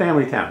was a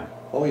family town.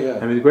 Oh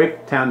yeah. It was a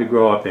great town to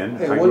grow up in.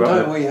 Hey, one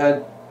time we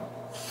had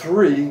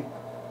 3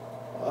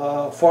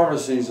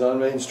 pharmacies on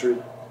Main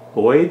Street.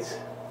 Boyd's?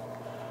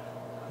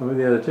 Who were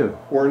the other 2?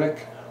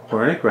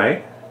 Wernick,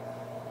 right?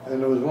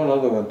 And there was one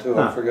other one too.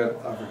 I forget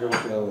what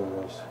the other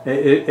one was.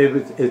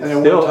 And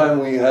at one time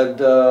we had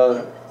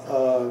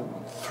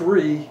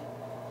 3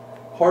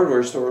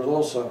 hardware stores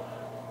also.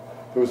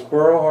 There was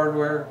Borough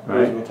Hardware, there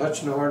was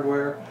Metuchen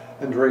Hardware,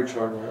 and Drake's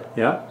Hardware.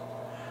 Yeah.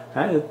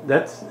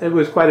 It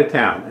was quite a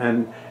town,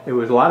 and it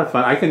was a lot of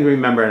fun. I can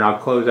remember, and I'll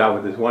close out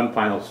with this one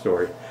final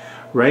story.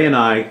 Ray and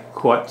I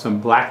caught some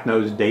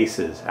black-nosed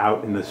daces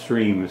out in the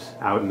streams,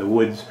 out in the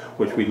woods,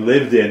 which we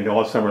lived in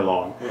all summer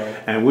long. Right.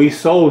 And we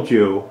sold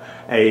you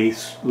a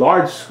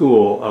large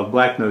school of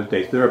black-nosed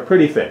daces. They're a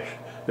pretty fish.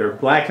 They're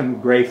black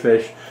and gray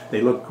fish.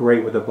 They look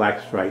great with a black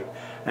stripe.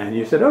 And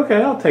you said,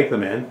 okay, I'll take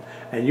them in.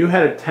 And you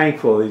had a tank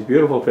full of these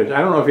beautiful fish. I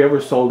don't know if you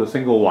ever sold a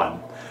single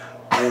one.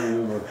 I don't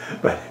remember.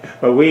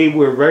 But we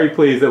were very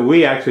pleased that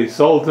we actually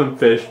sold some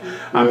fish.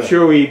 I'm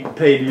sure we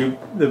paid you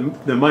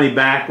the money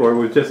back, or it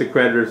was just a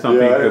credit or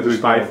something, because we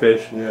buy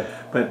fish. Yeah.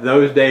 But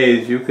those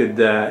days you could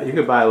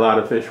buy a lot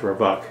of fish for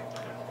 $1.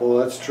 Well,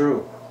 that's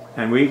true.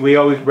 And we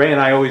always, Ray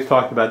and I always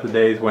talked about the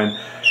days when,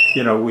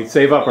 we'd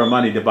save up our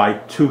money to buy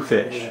 2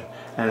 fish. Yeah.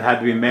 And it had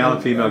to be male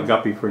and female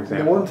guppy, for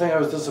example. The one thing I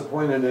was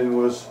disappointed in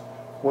was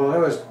when I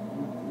was,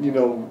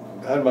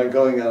 had my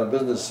going out of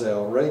business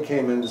sale. Ray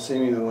came in to see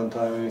me the one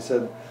time and he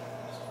said,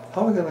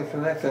 "How are we going to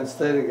connect and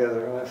stay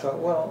together?" And I thought,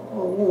 well,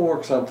 we'll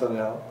work something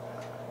out.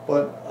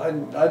 But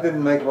I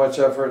didn't make much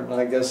effort, and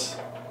I guess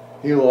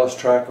he lost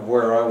track of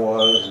where I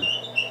was.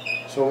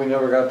 So we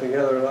never got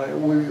together,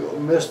 and we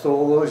missed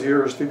all those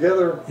years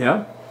together.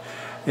 Yeah.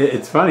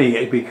 It's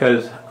funny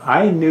because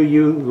I knew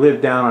you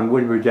lived down on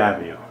Woodbridge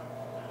Avenue.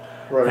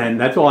 Right. And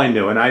that's all I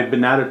knew. And I've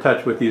been out of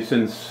touch with you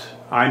since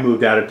I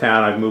moved out of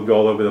town. I've moved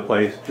all over the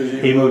place.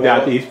 He moved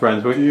out to East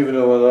Brunswick. Do you even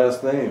know my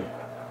last name?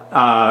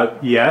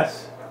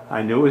 Yes.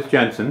 I knew it was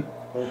Jensen.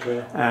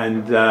 Okay.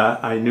 And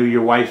I knew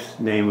your wife's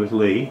name was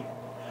Lee.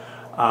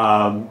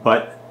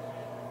 But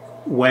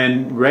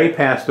when Ray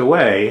passed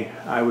away,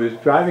 I was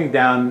driving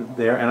down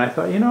there and I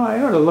thought,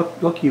 I ought to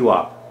look you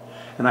up.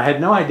 And I had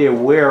no idea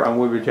where on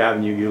Woodbridge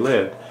Avenue you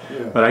lived.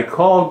 Yeah. But I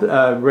called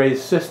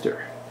Ray's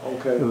sister,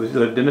 who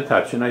lived in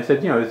Metuchen, and I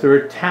said, is there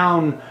a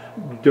town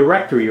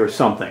directory or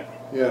something?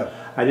 Yeah.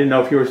 I didn't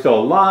know if you were still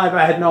alive.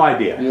 I had no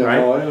idea. Yeah, right?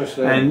 No, I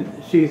understand.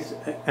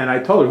 And I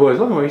told her who I was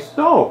looking for. She said,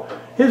 "Oh,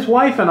 his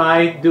wife and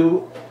I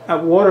do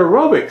water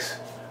aerobics."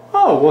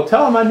 Oh, well,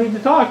 tell him I need to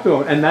talk to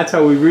him. And that's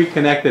how we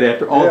reconnected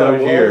after all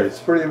those years.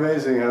 It's pretty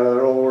amazing how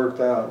that all worked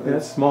out.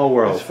 It's a small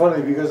world. It's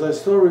funny because I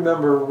still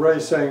remember Ray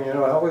saying,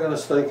 how are we going to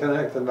stay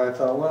connected? And I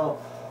thought,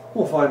 well,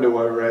 we'll find a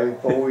way, Ray.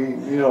 But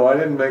I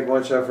didn't make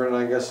much effort, and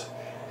I guess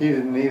he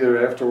didn't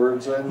either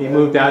afterwards. He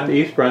moved out to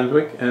East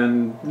Brunswick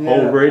and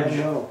Old Bridge. I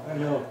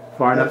know.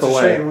 Far enough away. It's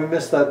a shame we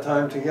missed that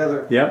time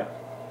together. Yep.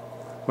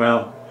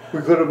 Well.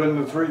 We could have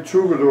been the 3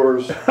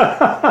 troubadours.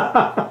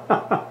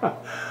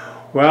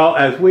 Well,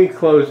 as we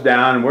close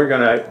down, we're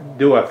going to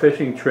do a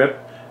fishing trip,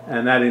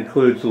 and that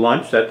includes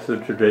lunch. That's the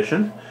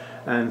tradition.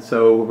 And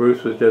so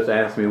Bruce was just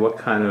asking me what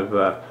kind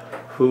of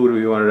food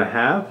we wanted to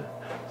have.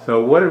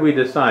 So what did we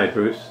decide,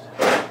 Bruce?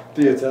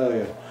 The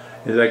Italian.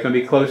 Is that going to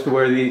be close to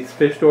where the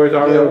fish stores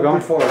are? Yeah, we'll be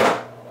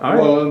far. All right.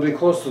 Well, it'll be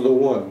close to the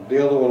one.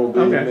 The other one will be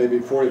Okay. maybe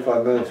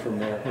 45 minutes from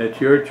there. It's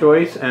your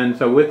choice. And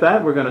so with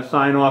that, we're going to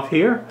sign off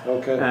here.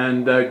 Okay.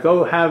 And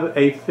go have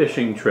a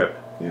fishing trip.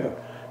 Yeah.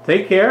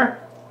 Take care.